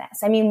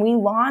business. I mean, we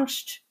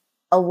launched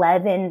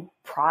 11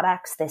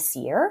 products this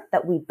year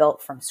that we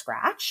built from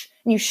scratch.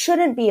 You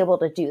shouldn't be able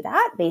to do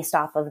that based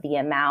off of the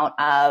amount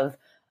of,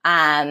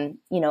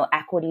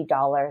 equity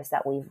dollars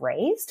that we've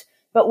raised.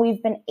 But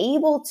we've been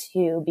able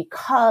to,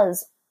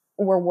 because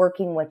we're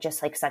working with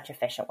just like such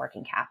efficient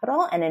working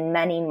capital and in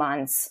many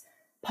months,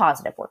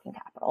 positive working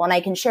capital. And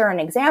I can share an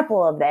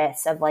example of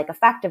this of like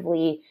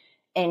effectively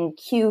in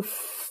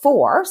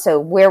Q4, so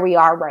where we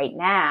are right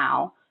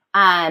now,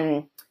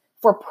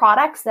 for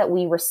products that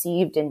we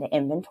received into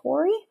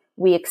inventory,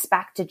 we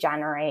expect to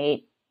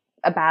generate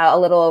about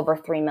a little over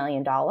 $3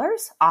 million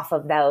off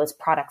of those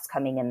products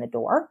coming in the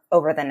door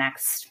over the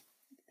next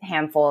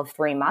handful of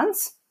 3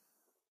 months.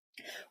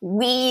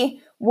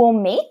 We will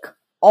make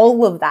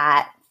all of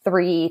that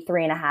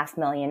 $3.5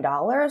 million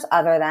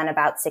other than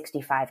about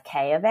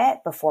 65K of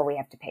it before we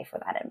have to pay for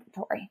that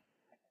inventory.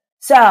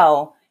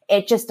 So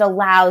it just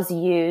allows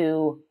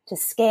you to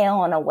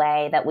scale in a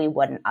way that we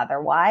wouldn't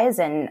otherwise.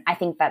 And I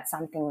think that's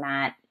something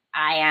that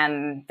I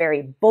am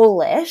very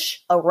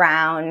bullish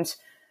around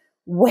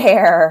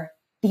where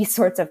these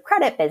sorts of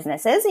credit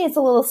businesses, it's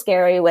a little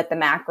scary with the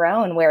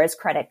macro and where is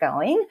credit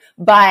going.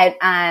 But,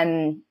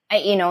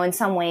 in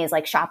some ways,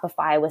 like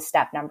Shopify was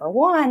step number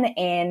one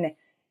in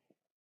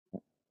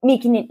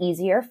making it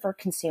easier for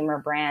consumer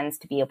brands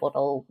to be able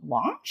to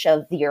launch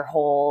of your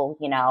whole,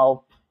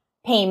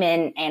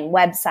 payment and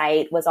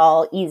website was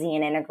all easy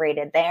and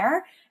integrated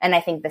there. And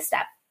I think the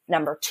step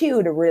number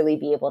two to really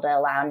be able to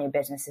allow new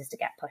businesses to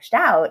get pushed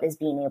out is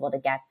being able to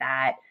get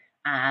that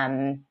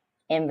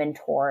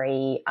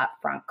inventory,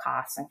 upfront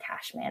costs, and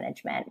cash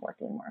management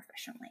working more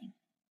efficiently.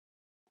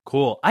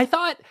 Cool. I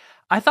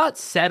thought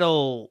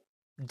Settle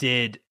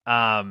did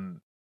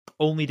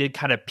only did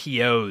kind of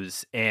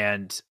POs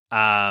and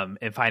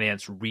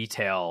finance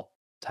retail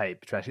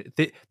type transactions.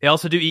 They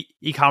also do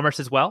e-commerce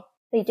as well.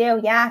 They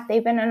do, yeah.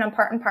 They've been an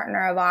important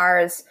partner of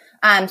ours.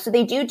 So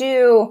they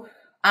do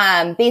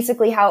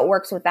basically how it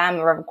works with them.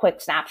 A quick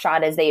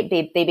snapshot is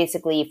they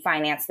basically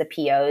finance the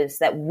POs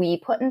that we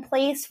put in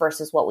place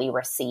versus what we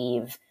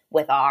receive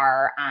with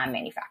our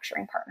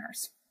manufacturing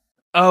partners.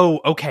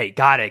 Oh, okay,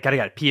 got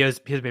it. POs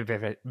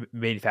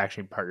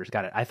manufacturing partners.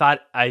 Got it.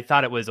 I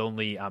thought it was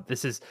only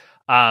this is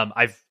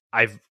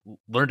I've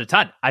learned a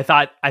ton. I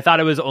thought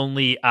it was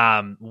only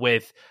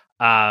with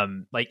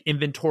like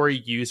inventory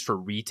used for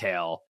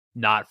retail,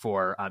 not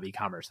for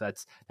e-commerce.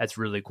 That's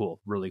really cool.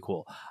 Really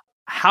cool.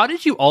 How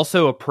did you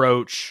also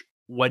approach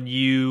when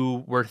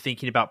you were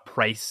thinking about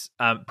price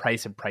and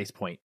price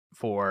point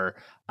for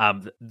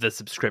the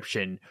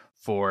subscription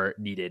for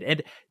Needed?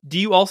 And do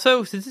you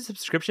also, since it's a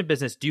subscription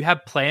business, do you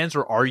have plans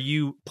or are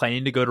you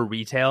planning to go to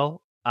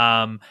retail?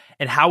 And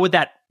how would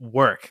that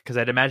work? Because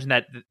I'd imagine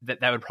that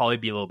would probably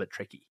be a little bit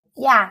tricky.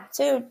 Yeah,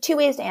 so 2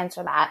 ways to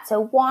answer that.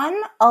 So one,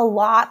 a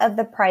lot of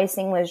the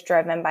pricing was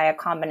driven by a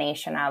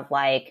combination of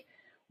like,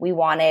 we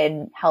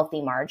wanted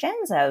healthy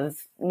margins of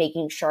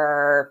making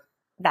sure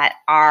that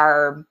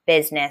our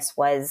business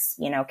was,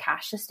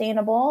 cash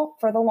sustainable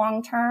for the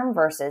long term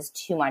versus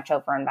too much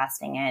over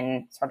investing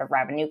in sort of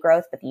revenue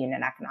growth, but the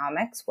unit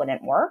economics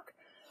wouldn't work.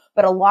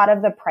 But a lot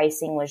of the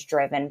pricing was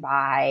driven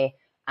by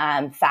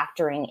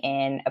factoring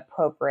in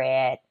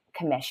appropriate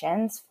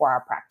commissions for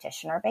our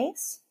practitioner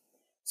base.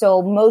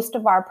 So most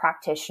of our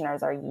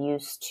practitioners are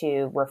used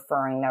to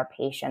referring their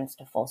patients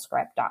to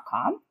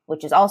fullscript.com,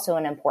 which is also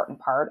an important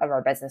part of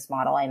our business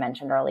model. I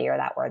mentioned earlier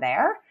that we're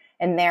there.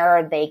 And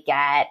there they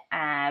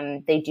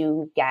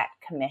do get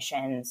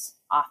commissions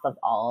off of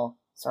all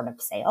sort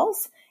of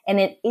sales. And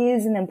it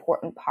is an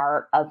important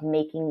part of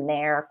making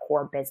their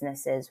core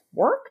businesses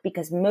work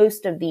because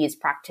most of these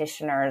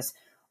practitioners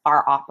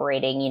are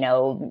operating,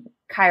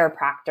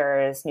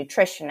 chiropractors,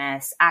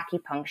 nutritionists,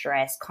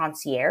 acupuncturists,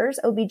 concierge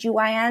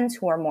OBGYNs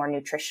who are more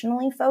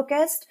nutritionally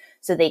focused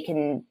so they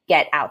can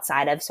get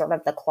outside of sort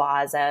of the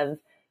clause of,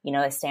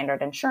 a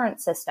standard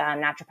insurance system,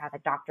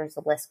 naturopathic doctors,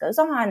 the list goes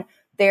on.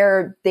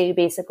 They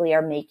basically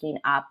are making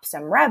up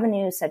some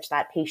revenue such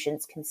that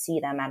patients can see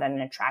them at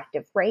an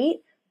attractive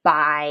rate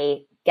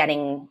by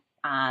getting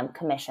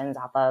commissions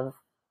off of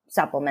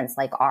supplements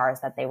like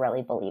ours that they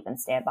really believe and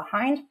stand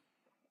behind.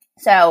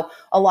 So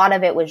a lot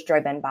of it was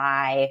driven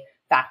by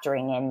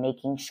factoring in,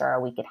 making sure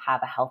we could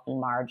have a healthy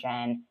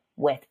margin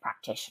with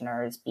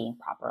practitioners being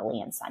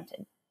properly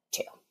incented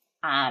too.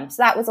 So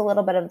that was a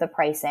little bit of the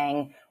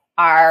pricing.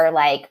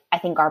 I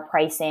think our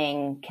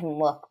pricing can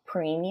look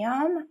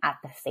premium at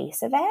the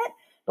face of it,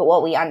 but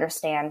what we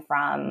understand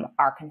from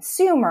our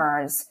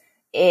consumers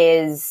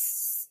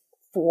is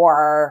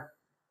for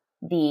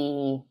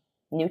the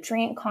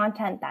nutrient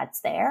content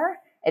that's there,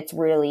 it's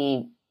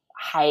really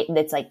high.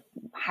 It's like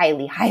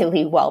highly,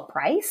 highly well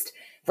priced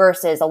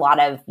versus a lot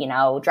of,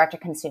 direct to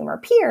consumer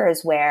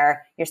peers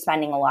where you're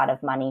spending a lot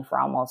of money for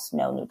almost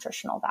no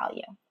nutritional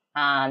value.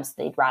 So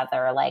they'd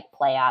rather like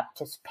pay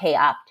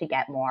up to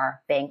get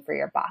more bang for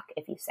your buck,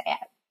 if you say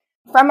it.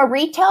 From a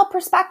retail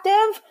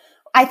perspective,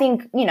 I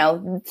think,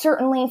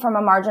 certainly from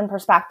a margin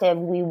perspective,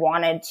 we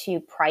wanted to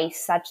price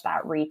such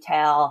that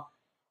retail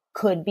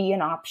could be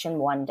an option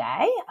one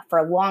day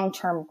for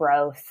long-term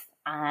growth.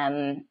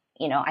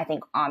 I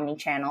think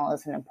omni-channel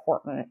is an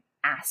important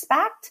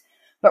aspect,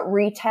 but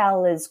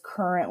retail is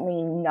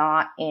currently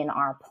not in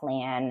our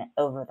plan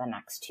over the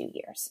next 2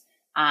 years.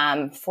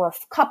 For a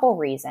couple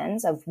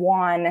reasons. Of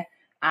one,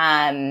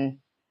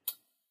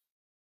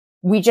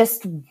 we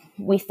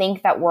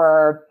think that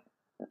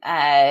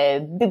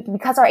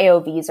because our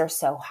AOVs are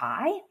so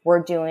high,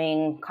 we're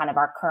doing kind of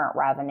our current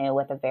revenue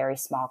with a very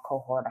small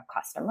cohort of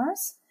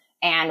customers.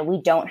 And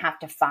we don't have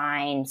to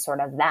find sort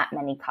of that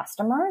many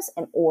customers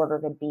in order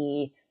to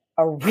be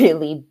a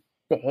really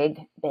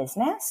big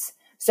business.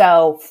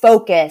 So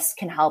focus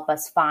can help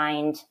us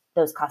find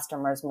those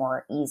customers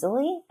more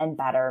easily and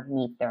better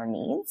meet their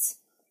needs.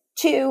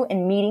 Two,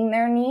 in meeting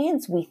their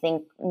needs, we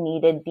think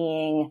needed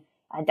being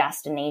a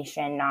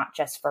destination, not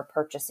just for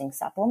purchasing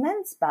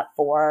supplements, but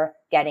for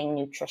getting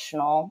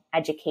nutritional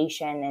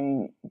education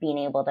and being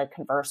able to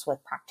converse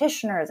with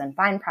practitioners and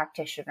find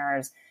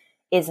practitioners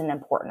is an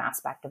important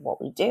aspect of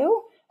what we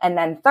do. And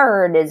then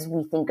third is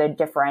we think a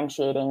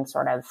differentiating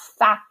sort of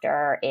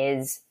factor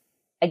is,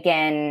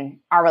 again,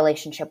 our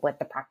relationship with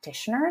the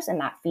practitioners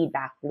and that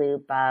feedback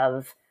loop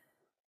of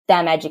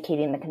them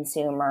educating the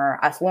consumer,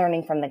 us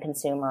learning from the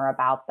consumer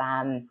about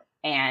them,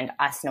 and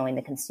us knowing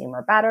the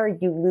consumer better.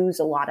 You lose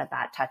a lot of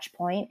that touch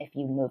point if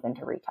you move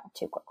into retail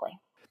too quickly.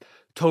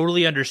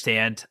 Totally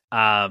understand.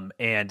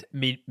 And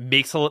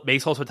makes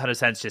also a ton of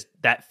sense, just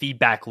that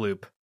feedback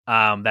loop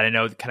that I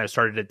know kind of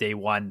started at day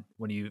one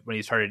when you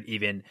started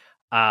even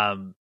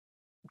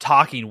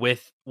talking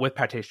with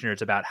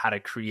practitioners about how to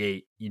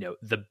create,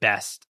 the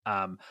best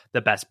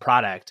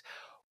product.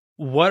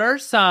 What are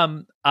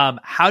some,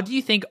 how do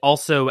you think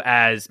also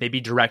as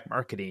maybe direct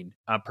marketing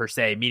per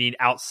se, meaning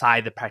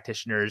outside the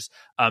practitioners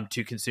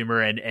to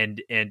consumer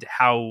and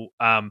how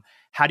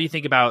do you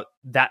think about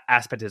that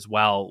aspect as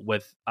well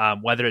with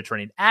whether it's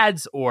running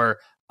ads or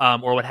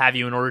what have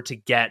you in order to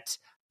get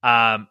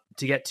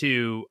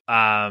to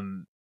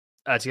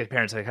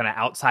parents that are kind of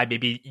outside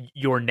maybe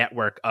your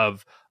network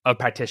of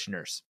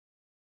practitioners?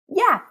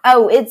 Yeah.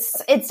 Oh,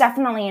 it's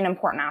definitely an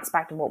important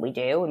aspect of what we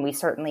do. And we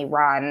certainly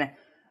run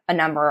a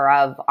number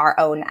of our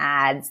own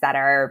ads that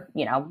are,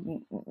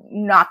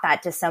 not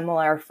that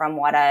dissimilar from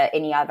what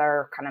any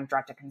other kind of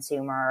direct to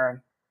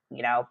consumer,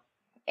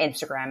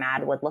 Instagram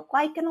ad would look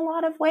like in a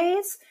lot of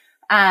ways.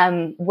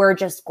 We're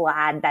just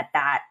glad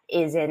that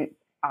isn't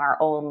our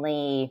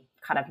only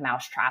kind of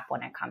mousetrap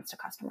when it comes to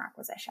customer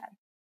acquisition.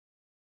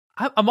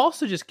 I'm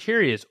also just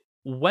curious,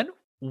 what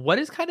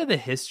is kind of the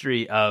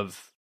history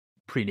of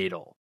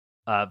prenatal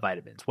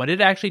vitamins? When did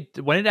it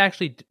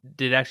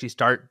actually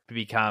start to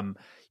become,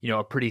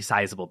 a pretty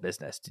sizable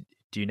business?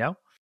 Do you know?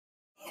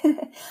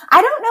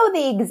 I don't know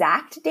the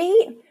exact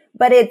date,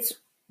 but it's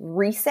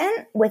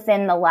recent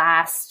within the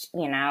last,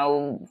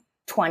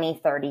 20,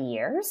 30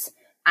 years.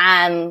 For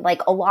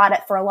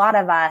a lot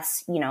of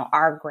us,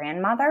 our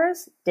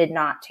grandmothers did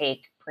not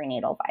take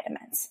prenatal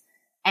vitamins.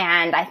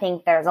 And I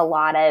think there's a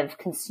lot of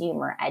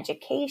consumer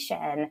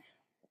education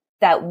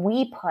that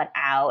we put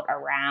out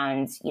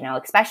around,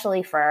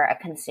 especially for a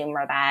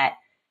consumer that,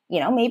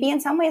 maybe in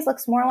some ways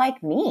looks more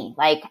like me,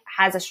 like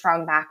has a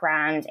strong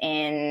background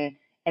in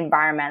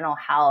environmental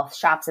health,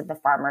 shops at the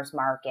farmer's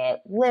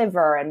market,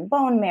 liver and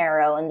bone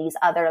marrow, and these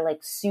other like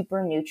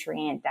super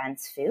nutrient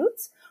dense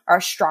foods are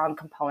a strong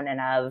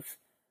component of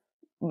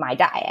my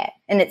diet.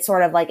 And it's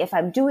sort of like, if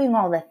I'm doing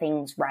all the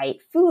things right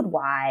food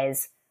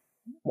wise,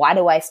 why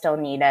do I still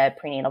need a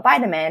prenatal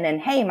vitamin? And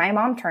hey, my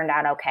mom turned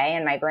out okay,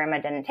 and my grandma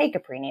didn't take a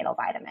prenatal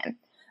vitamin.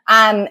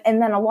 And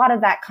then a lot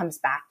of that comes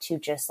back to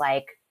just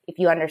like, if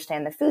you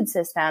understand the food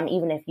system,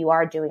 even if you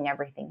are doing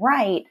everything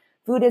right,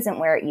 food isn't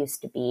where it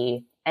used to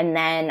be. And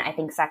then I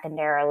think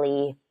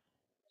secondarily,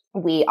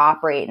 we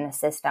operate in a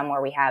system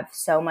where we have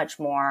so much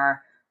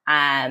more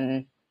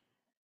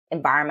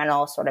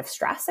environmental sort of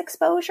stress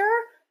exposure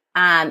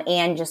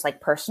and just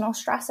like personal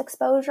stress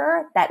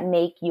exposure that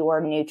make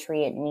your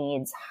nutrient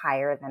needs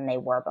higher than they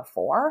were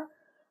before.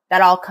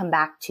 That all come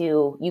back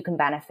to you can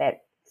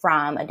benefit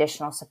from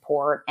additional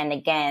support. And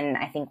again,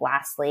 I think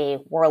lastly,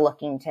 we're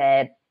looking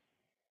to,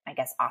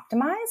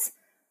 optimize,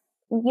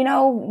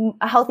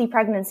 a healthy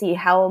pregnancy,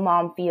 how a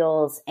mom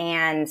feels,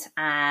 and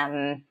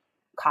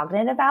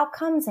cognitive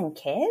outcomes in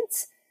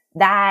kids.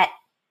 That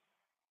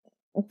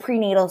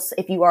prenatals,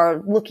 if you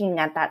are looking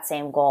at that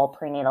same goal,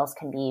 prenatals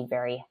can be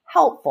very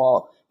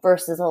helpful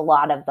versus a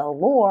lot of the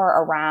lore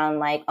around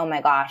like, oh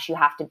my gosh, you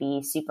have to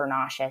be super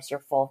nauseous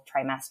your full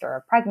trimester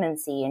of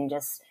pregnancy and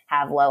just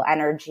have low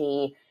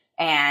energy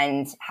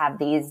and have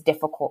these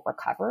difficult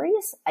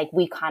recoveries. Like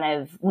we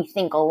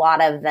think a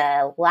lot of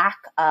the lack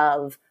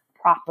of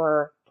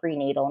proper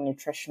prenatal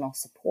nutritional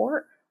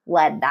support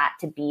led that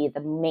to be the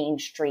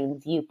mainstream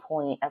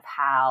viewpoint of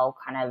how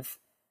kind of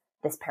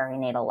this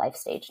perinatal life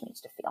stage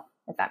needs to feel,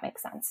 if that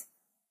makes sense.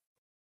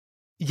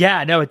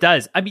 Yeah, no, it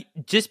does. I mean,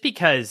 just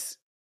because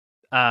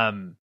I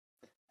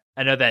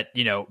know that,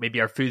 maybe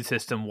our food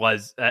system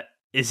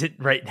isn't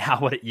right now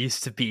what it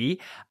used to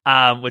be,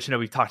 which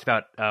we've talked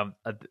about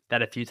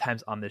that a few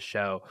times on this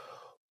show.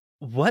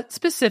 What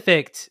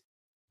specific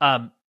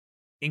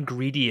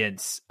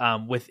ingredients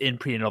within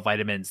prenatal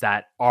vitamins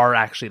that are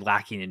actually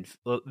lacking in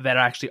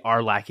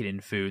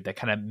food that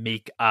kind of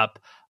make up?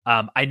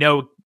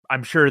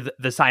 I'm sure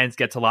the science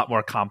gets a lot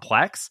more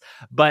complex,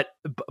 but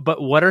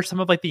what are some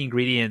of like the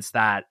ingredients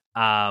that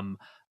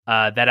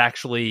that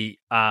actually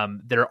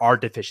there are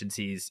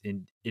deficiencies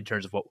in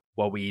terms of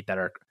what we eat that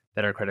are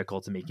critical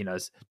to making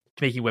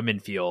women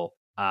feel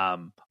a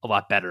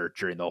lot better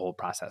during the whole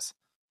process?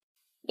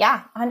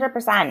 Yeah,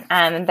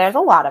 100%. There's a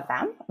lot of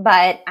them,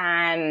 but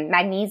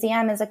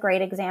magnesium is a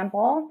great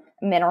example,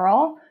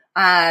 mineral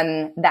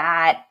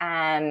that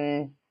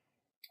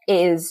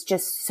is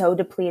just so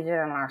depleted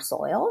in our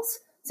soils.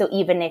 So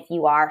even if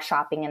you are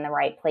shopping in the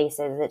right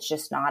places, it's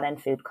just not in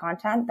food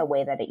content the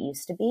way that it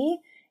used to be.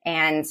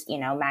 And,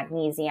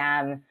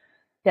 magnesium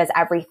does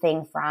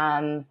everything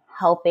from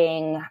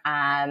helping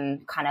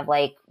kind of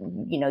like,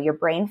 your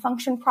brain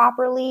function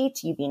properly,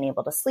 to you being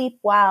able to sleep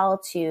well,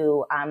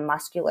 to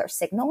muscular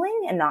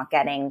signaling and not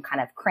getting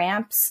kind of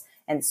cramps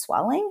and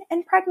swelling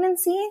in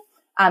pregnancy.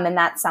 And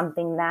that's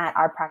something that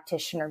our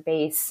practitioner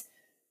base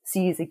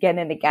sees again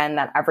and again,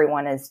 that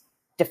everyone is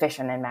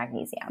deficient in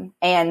magnesium.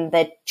 And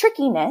the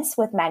trickiness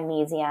with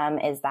magnesium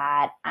is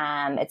that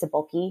it's a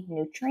bulky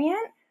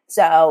nutrient.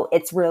 So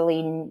it's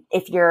really,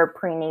 if your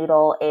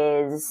prenatal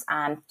is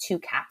 2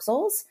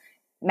 capsules,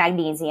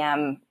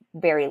 magnesium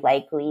very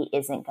likely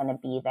isn't going to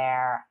be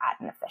there at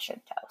an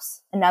efficient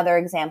dose. Another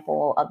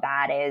example of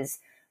that is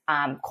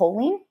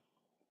choline.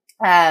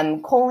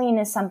 Choline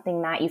is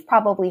something that you've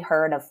probably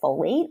heard of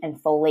folate,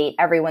 and folate,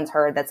 everyone's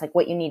heard that's like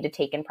what you need to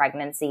take in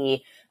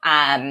pregnancy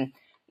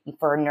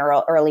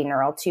for early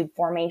neural tube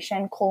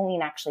formation.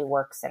 Choline actually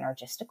works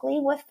synergistically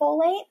with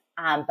folate,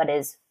 but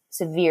is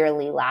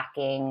severely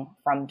lacking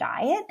from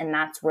diet. And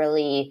that's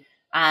really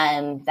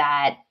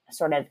that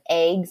sort of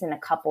eggs and a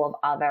couple of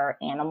other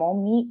animal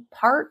meat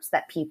parts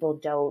that people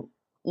don't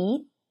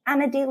eat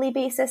on a daily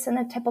basis in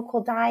a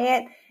typical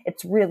diet.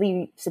 It's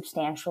really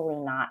substantially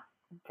not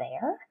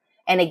there.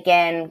 And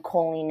again,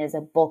 choline is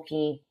a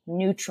bulky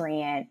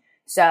nutrient,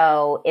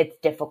 so it's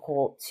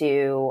difficult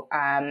to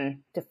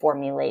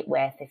formulate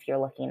with if you're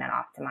looking at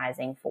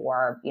optimizing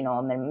for, a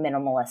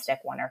minimalistic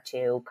 1 or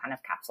 2 kind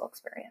of capsule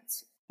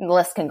experience. The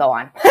list can go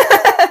on.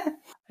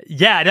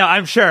 Yeah, no,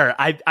 I'm sure.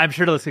 I'm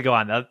sure the list could go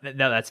on. No,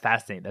 that's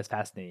fascinating. That's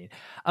fascinating.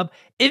 In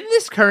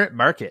this current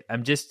market,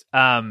 I'm just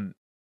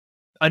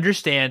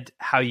understand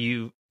how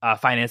you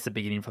finance the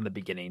beginning from the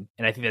beginning,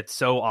 and I think that's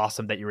so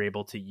awesome that you're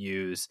able to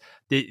use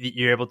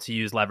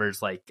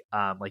levers like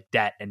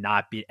debt and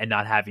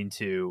not having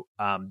to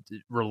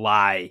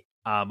rely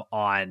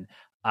on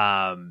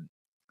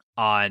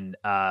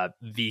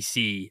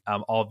VC,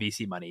 all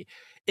VC money.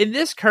 In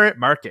this current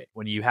market,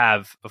 when you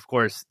have, of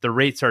course, the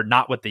rates are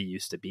not what they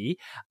used to be,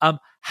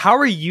 how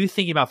are you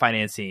thinking about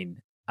financing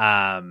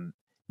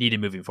needed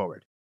moving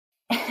forward?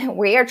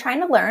 We are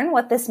trying to learn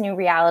what this new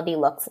reality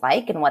looks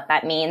like and what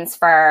that means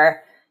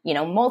for,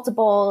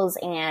 multiples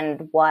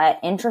and what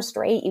interest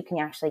rate you can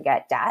actually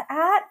get debt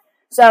at.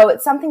 So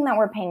it's something that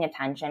we're paying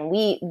attention.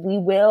 We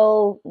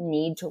will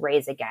need to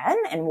raise again,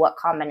 and what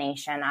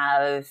combination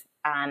of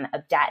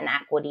debt and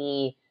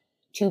equity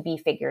to be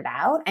figured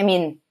out. I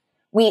mean,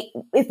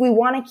 if we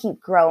want to keep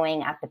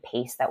growing at the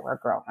pace that we're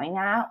growing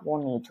at,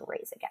 we'll need to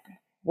raise again.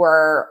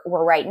 We're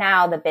right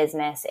now, the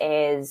business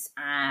is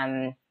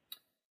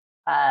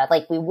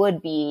like we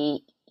would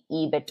be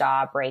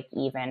EBITDA break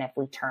even if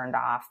we turned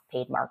off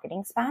paid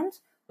marketing spend,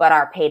 but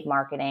our paid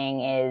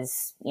marketing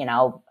is,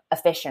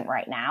 efficient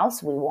right now.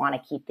 So we want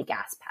to keep the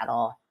gas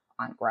pedal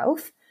on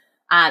growth.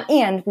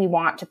 And we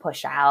want to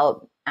push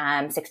out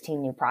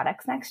 16 new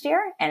products next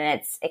year. And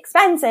it's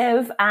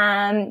expensive,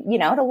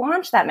 to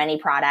launch that many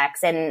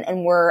products.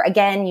 And we're,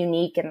 again,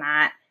 unique in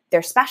that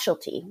they're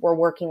specialty. We're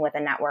working with a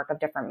network of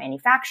different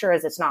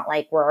manufacturers. It's not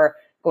like we're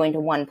going to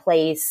one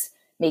place,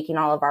 making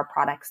all of our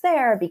products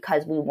there,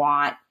 because we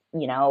want,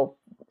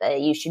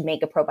 you should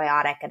make a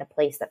probiotic at a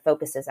place that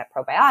focuses at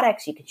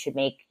probiotics. You should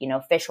make,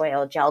 fish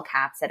oil gel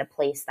caps at a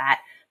place that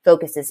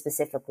focuses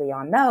specifically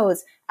on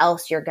those.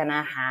 Else you're going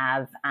to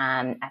have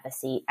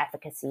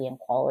efficacy and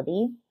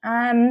quality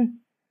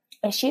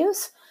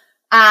issues.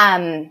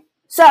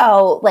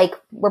 So like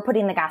we're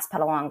putting the gas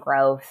pedal on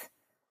growth.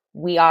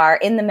 We are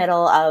in the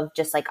middle of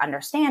just like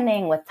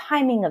understanding with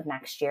timing of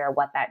next year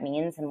what that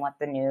means and what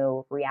the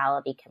new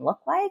reality can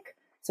look like.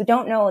 So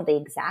don't know the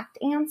exact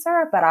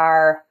answer, but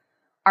our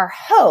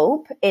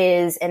hope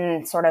is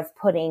in sort of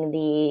putting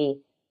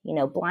the,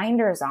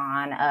 blinders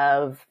on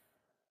of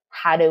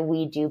how do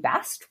we do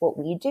best what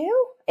we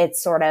do.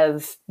 It's sort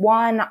of,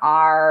 one,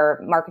 our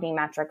marketing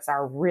metrics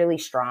are really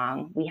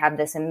strong. We have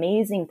this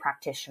amazing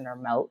practitioner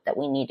moat that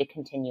we need to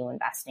continue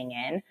investing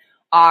in.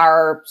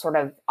 Our sort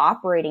of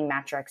operating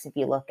metrics, if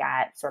you look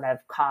at sort of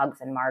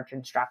COGS and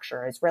margin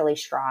structure, is really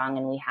strong.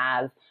 And we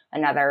have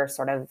another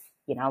sort of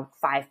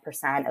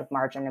 5% of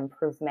margin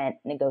improvement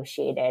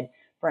negotiated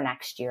for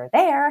next year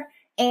there.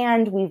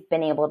 And we've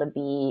been able to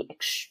be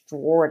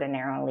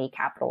extraordinarily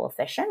capital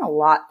efficient, a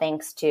lot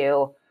thanks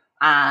to,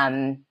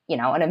 an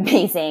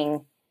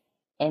amazing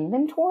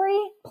inventory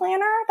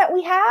planner that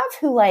we have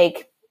who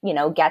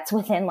gets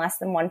within less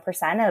than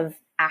 1% of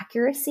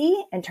accuracy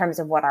in terms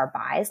of what our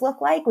buys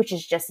look like, which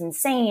is just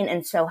insane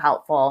and so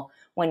helpful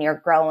when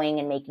you're growing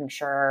and making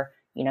sure,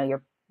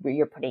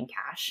 you're putting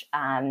cash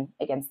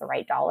against the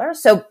right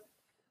dollars. So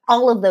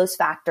all of those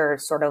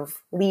factors sort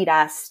of lead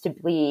us to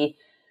we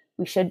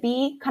should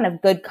be kind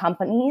of good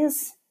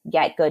companies,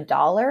 get good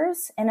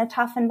dollars in a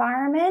tough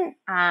environment.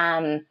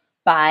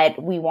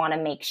 But we want to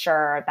make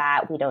sure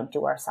that we don't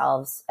do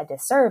ourselves a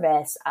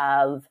disservice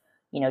of,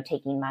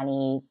 taking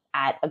money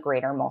at a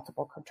greater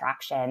multiple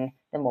contraction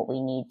than what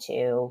we need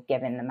to,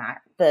 given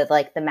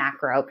the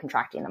macro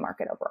contracting the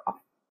market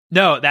overall.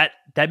 No, that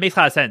makes a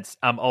lot of sense.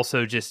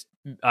 Also, just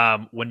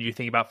when you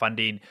think about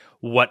funding,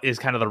 what is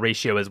kind of the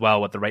ratio as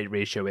well, what the right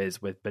ratio is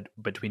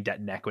between debt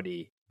and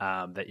equity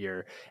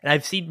and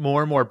I've seen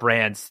more and more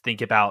brands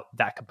think about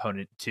that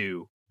component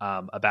too,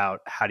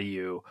 about how do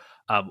you,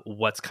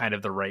 what's kind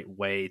of the right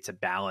way to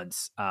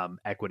balance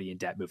equity and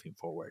debt moving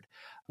forward.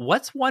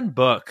 What's one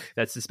book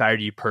that's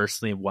inspired you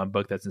personally and one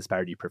book that's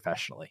inspired you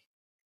professionally?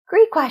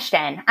 Great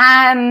question.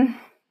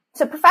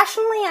 So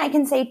professionally, I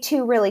can say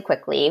two really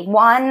quickly.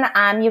 One,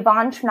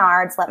 Yvonne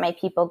Chouinard's Let My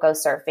People Go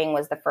Surfing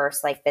was the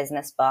first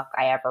business book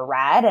I ever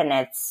read. And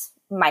it's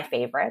my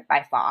favorite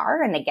by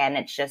far. And again,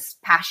 it's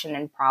just passion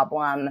and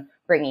problem,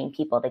 bringing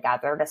people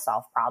together to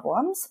solve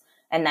problems.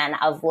 And then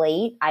of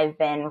late, I've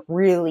been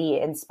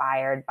really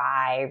inspired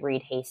by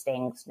Reed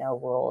Hastings' No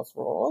Rules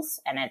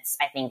Rules. And it's,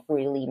 I think,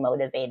 really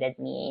motivated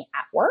me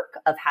at work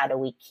of how do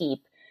we keep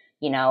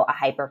a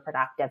hyper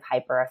productive,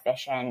 hyper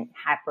efficient,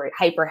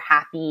 hyper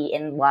happy,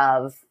 in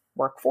love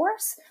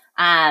workforce.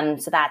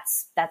 So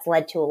that's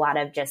led to a lot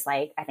of just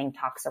I think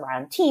talks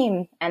around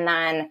team. And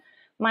then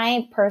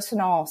my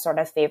personal sort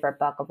of favorite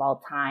book of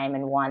all time,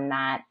 and one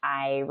that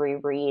I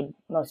reread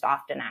most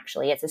often,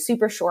 actually, it's a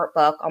super short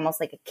book, almost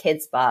like a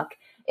kid's book,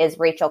 is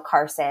Rachel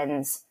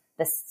Carson's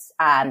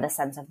The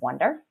Sense of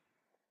Wonder.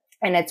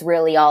 And it's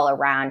really all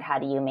around how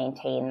do you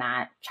maintain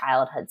that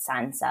childhood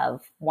sense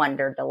of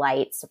wonder,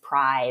 delight,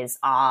 surprise,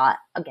 awe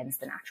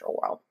against the natural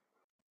world.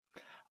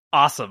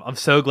 Awesome. I'm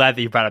so glad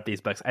that you brought up these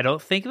books. I don't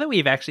think that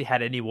we've actually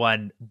had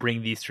anyone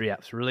bring these three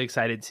up. So really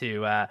excited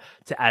to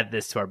add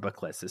this to our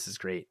book list. This is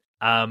great.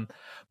 My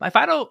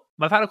final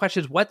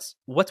question is what's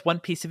one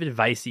piece of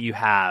advice that you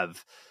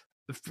have,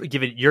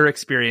 given your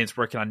experience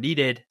working on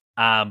Needed,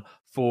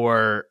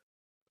 for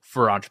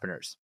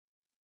entrepreneurs?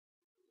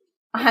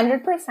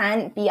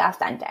 100% be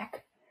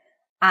authentic.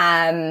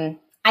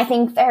 I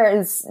think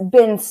there's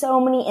been so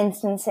many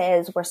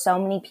instances where so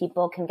many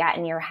people can get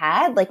in your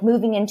head,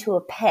 moving into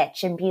a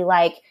pitch and be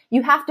like,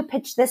 you have to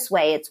pitch this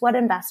way. It's what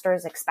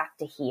investors expect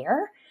to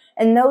hear.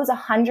 And those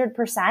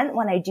 100%,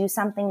 when I do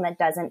something that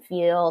doesn't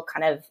feel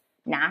kind of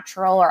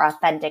natural or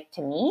authentic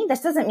to me,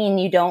 this doesn't mean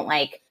you don't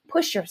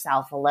push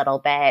yourself a little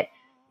bit.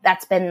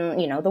 That's been,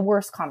 the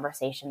worst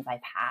conversations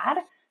I've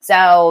had.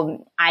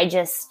 So I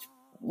just,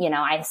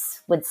 I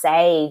would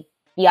say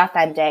be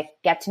authentic,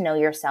 get to know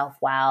yourself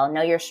well,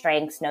 know your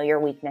strengths, know your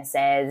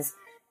weaknesses,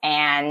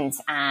 and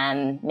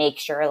make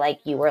sure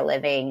you are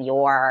living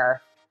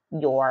your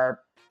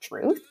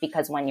truth,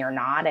 because when you're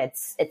not,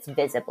 it's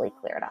visibly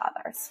clear to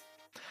others.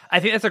 I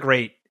think that's a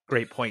great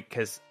point,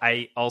 because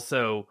I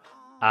also,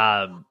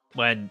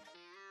 when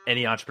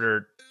any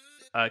entrepreneur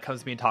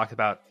comes to me and talks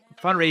about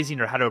fundraising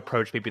or how to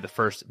approach maybe the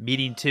first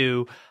meeting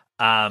too,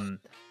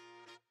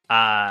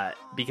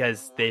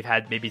 because they've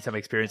had maybe some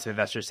experience of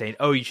investors saying,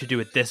 oh, you should do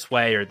it this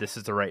way, or this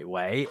is the right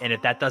way. And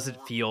if that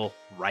doesn't feel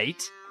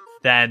right,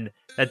 then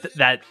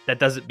that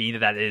doesn't mean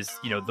that is,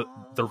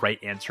 the right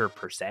answer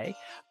per se.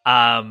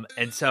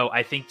 And so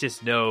I think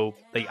just know,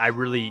 I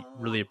really,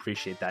 really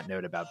appreciate that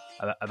note about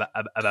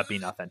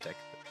being authentic.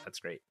 That's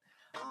great.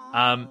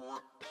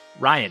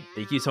 Ryan,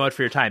 thank you so much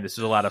for your time. This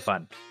was a lot of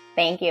fun.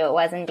 Thank you. It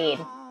was indeed.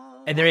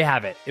 And there you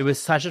have it. It was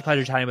such a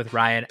pleasure chatting with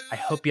Ryan. I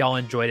hope you all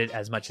enjoyed it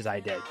as much as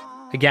I did.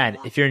 Again,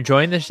 if you're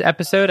enjoying this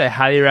episode, I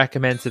highly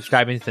recommend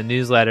subscribing to the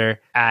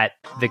newsletter at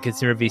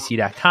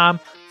theconsumervc.com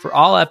for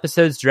all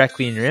episodes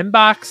directly in your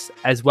inbox,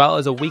 as well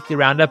as a weekly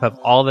roundup of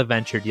all the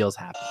venture deals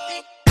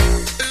happening.